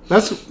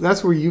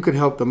 That's where you could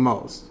help the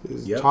most.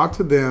 Is talk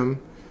to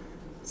them,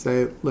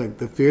 say, look,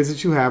 the fears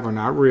that you have are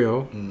not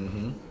real.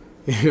 Mm-hmm.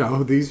 You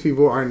know, these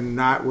people are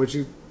not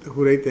who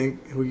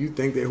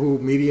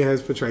media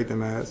has portrayed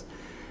them as.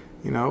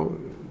 You know,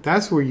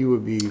 that's where you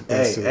would be.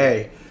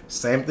 Hey,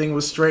 same thing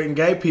with straight and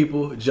gay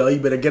people. Joe, you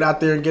better get out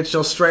there and get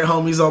your straight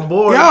homies on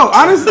board. Yo,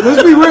 honestly,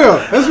 let's be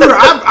real.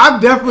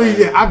 I've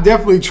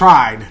definitely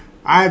tried.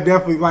 I have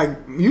definitely, like,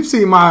 you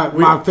see my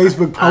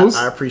Facebook posts.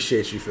 I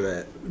appreciate you for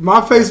that.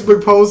 My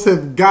Facebook posts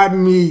have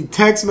gotten me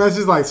text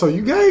messages like, "So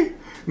you gay?"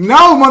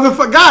 No,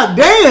 motherfucker. God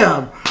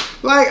damn.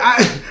 Like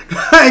I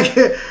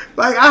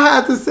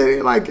had to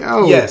say, like,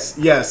 oh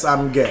yes,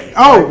 I'm gay.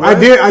 Oh, like,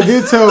 I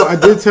did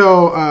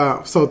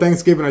tell. So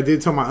Thanksgiving, I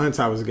did tell my aunt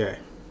I was gay.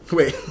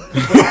 Wait,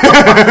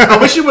 I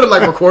wish you would have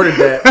like recorded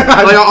that. Like,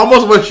 I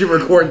almost wish you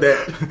recorded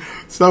that.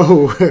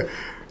 So,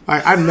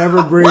 like, I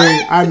never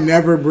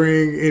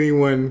bring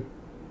anyone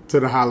to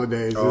the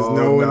holidays. There's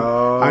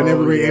I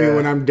never bring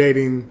anyone I'm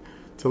dating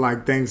to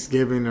like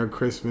Thanksgiving or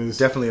Christmas.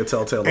 Definitely a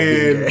telltale of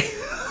being gay.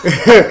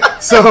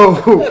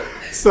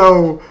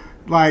 So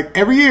like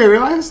every year they're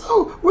like,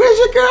 "So where's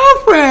your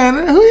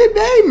girlfriend? Who you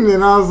dating?"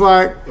 And I was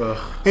like,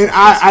 and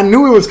I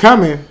knew it was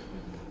coming,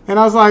 and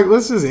I was like,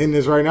 "Let's just end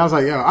this right now." I was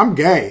like, "Yo, I'm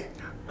gay."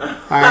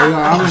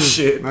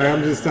 Shit. Like,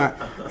 I'm just not.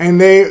 And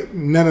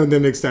none of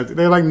them accepted.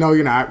 They're like, "No,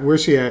 you're not.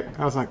 Where's she at?"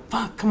 I was like,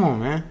 "Fuck, come on,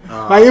 man."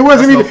 Like it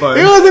wasn't even fun.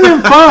 It wasn't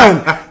even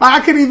fun. Like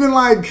I couldn't even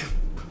like.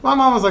 My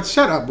mom was like,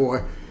 "Shut up,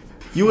 boy."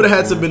 You would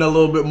have had to been a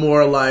little bit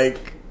more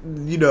like,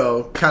 you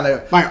know, kind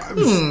of like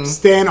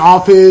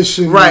standoffish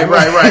and right.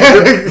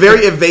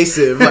 Very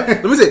evasive. Like,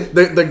 let me say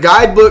the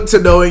guidebook to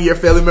knowing your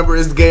family member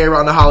is gay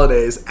around the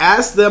holidays.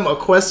 Ask them a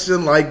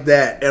question like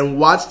that and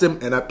watch them.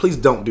 And please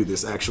don't do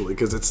this actually,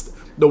 because it's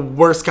the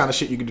worst kind of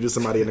shit you can do to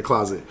somebody in the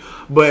closet.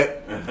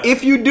 But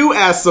if you do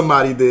ask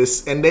somebody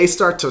this and they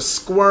start to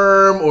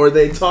squirm or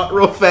they talk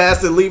real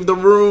fast and leave the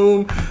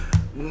room,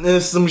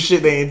 there's some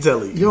shit they ain't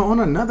telling you. Yo,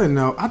 on another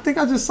note, I think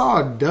I just saw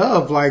a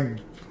dove like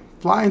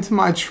fly into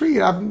my tree.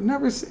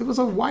 It was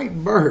a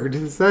white bird.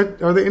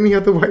 Are there any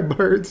other white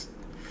birds?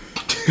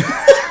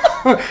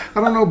 I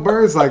don't know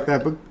birds like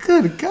that, but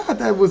good God,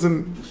 that was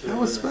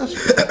special.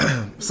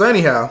 So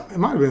anyhow, it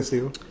might have been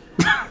Steve.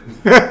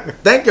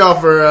 Thank y'all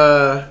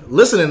for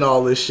listening to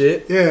all this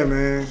shit. Yeah,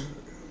 man.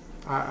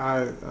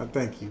 I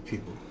thank you,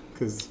 people,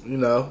 because you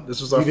know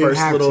this was our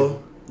first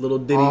little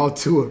ditty. All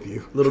two of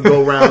you, little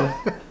go round.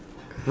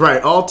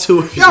 Right, all two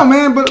of you. Yo,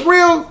 man, but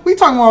we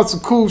talking about some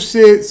cool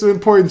shit, some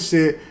important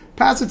shit.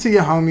 Pass it to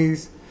your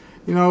homies,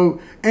 you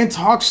know, and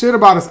talk shit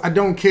about us. I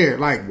don't care.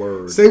 Like,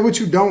 say what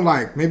you don't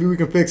like. Maybe we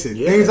can fix it.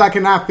 Yeah. Things I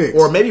cannot fix.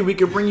 Or maybe we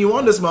could bring you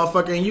on this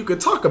motherfucker and you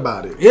could talk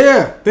about it.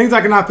 Yeah, things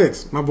I cannot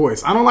fix. My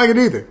voice. I don't like it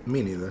either.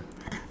 Me neither.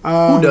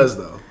 Who does,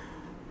 though?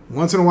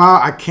 Once in a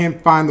while, I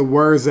can't find the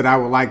words that I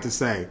would like to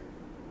say.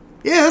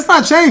 Yeah, it's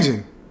not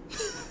changing.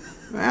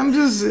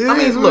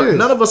 Look,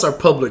 none of us are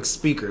public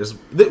speakers.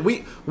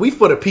 We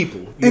for the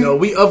people. You know,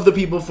 we of the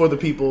people, for the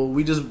people.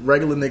 We just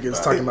regular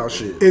niggas talking about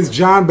shit. Is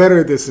John better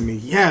at this than me?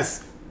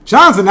 Yes.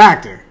 John's an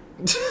actor.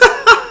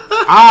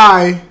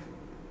 I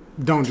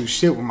don't do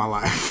shit with my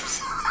life.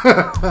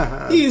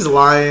 He's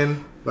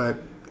lying.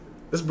 But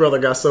this brother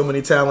got so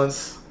many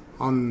talents.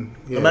 I'm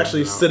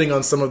actually sitting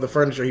on some of the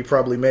furniture he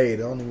probably made.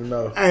 I don't even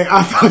know. Hey,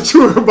 I thought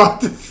you were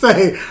about to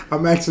say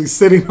I'm actually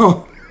sitting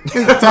on his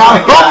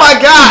talent. Oh my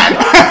God!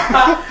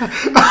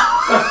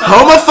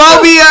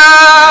 Homophobia!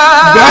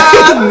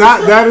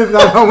 That is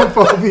not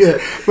homophobia.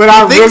 But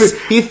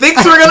he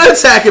thinks we're gonna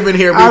attack him in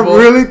here, people. I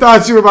really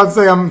thought you were about to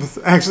say I'm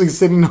actually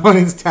sitting on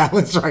his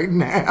talents right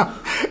now.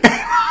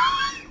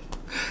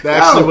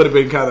 That actually would have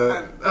been kind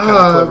of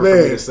clever for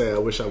me to say. I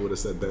wish I would have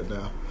said that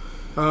now.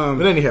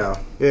 But anyhow,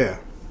 yeah.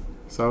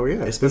 So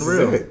yeah, it's been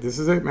real. This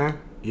is it, man.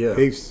 Yeah.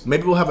 Peace.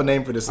 Maybe we'll have a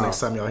name for this next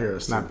time y'all hear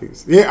us. Not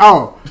peace. Yeah.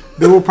 Oh,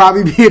 there will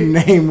probably be a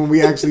name when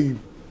we actually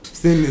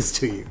send this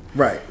to you.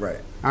 Right.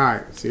 All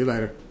right. See you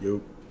later.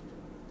 You.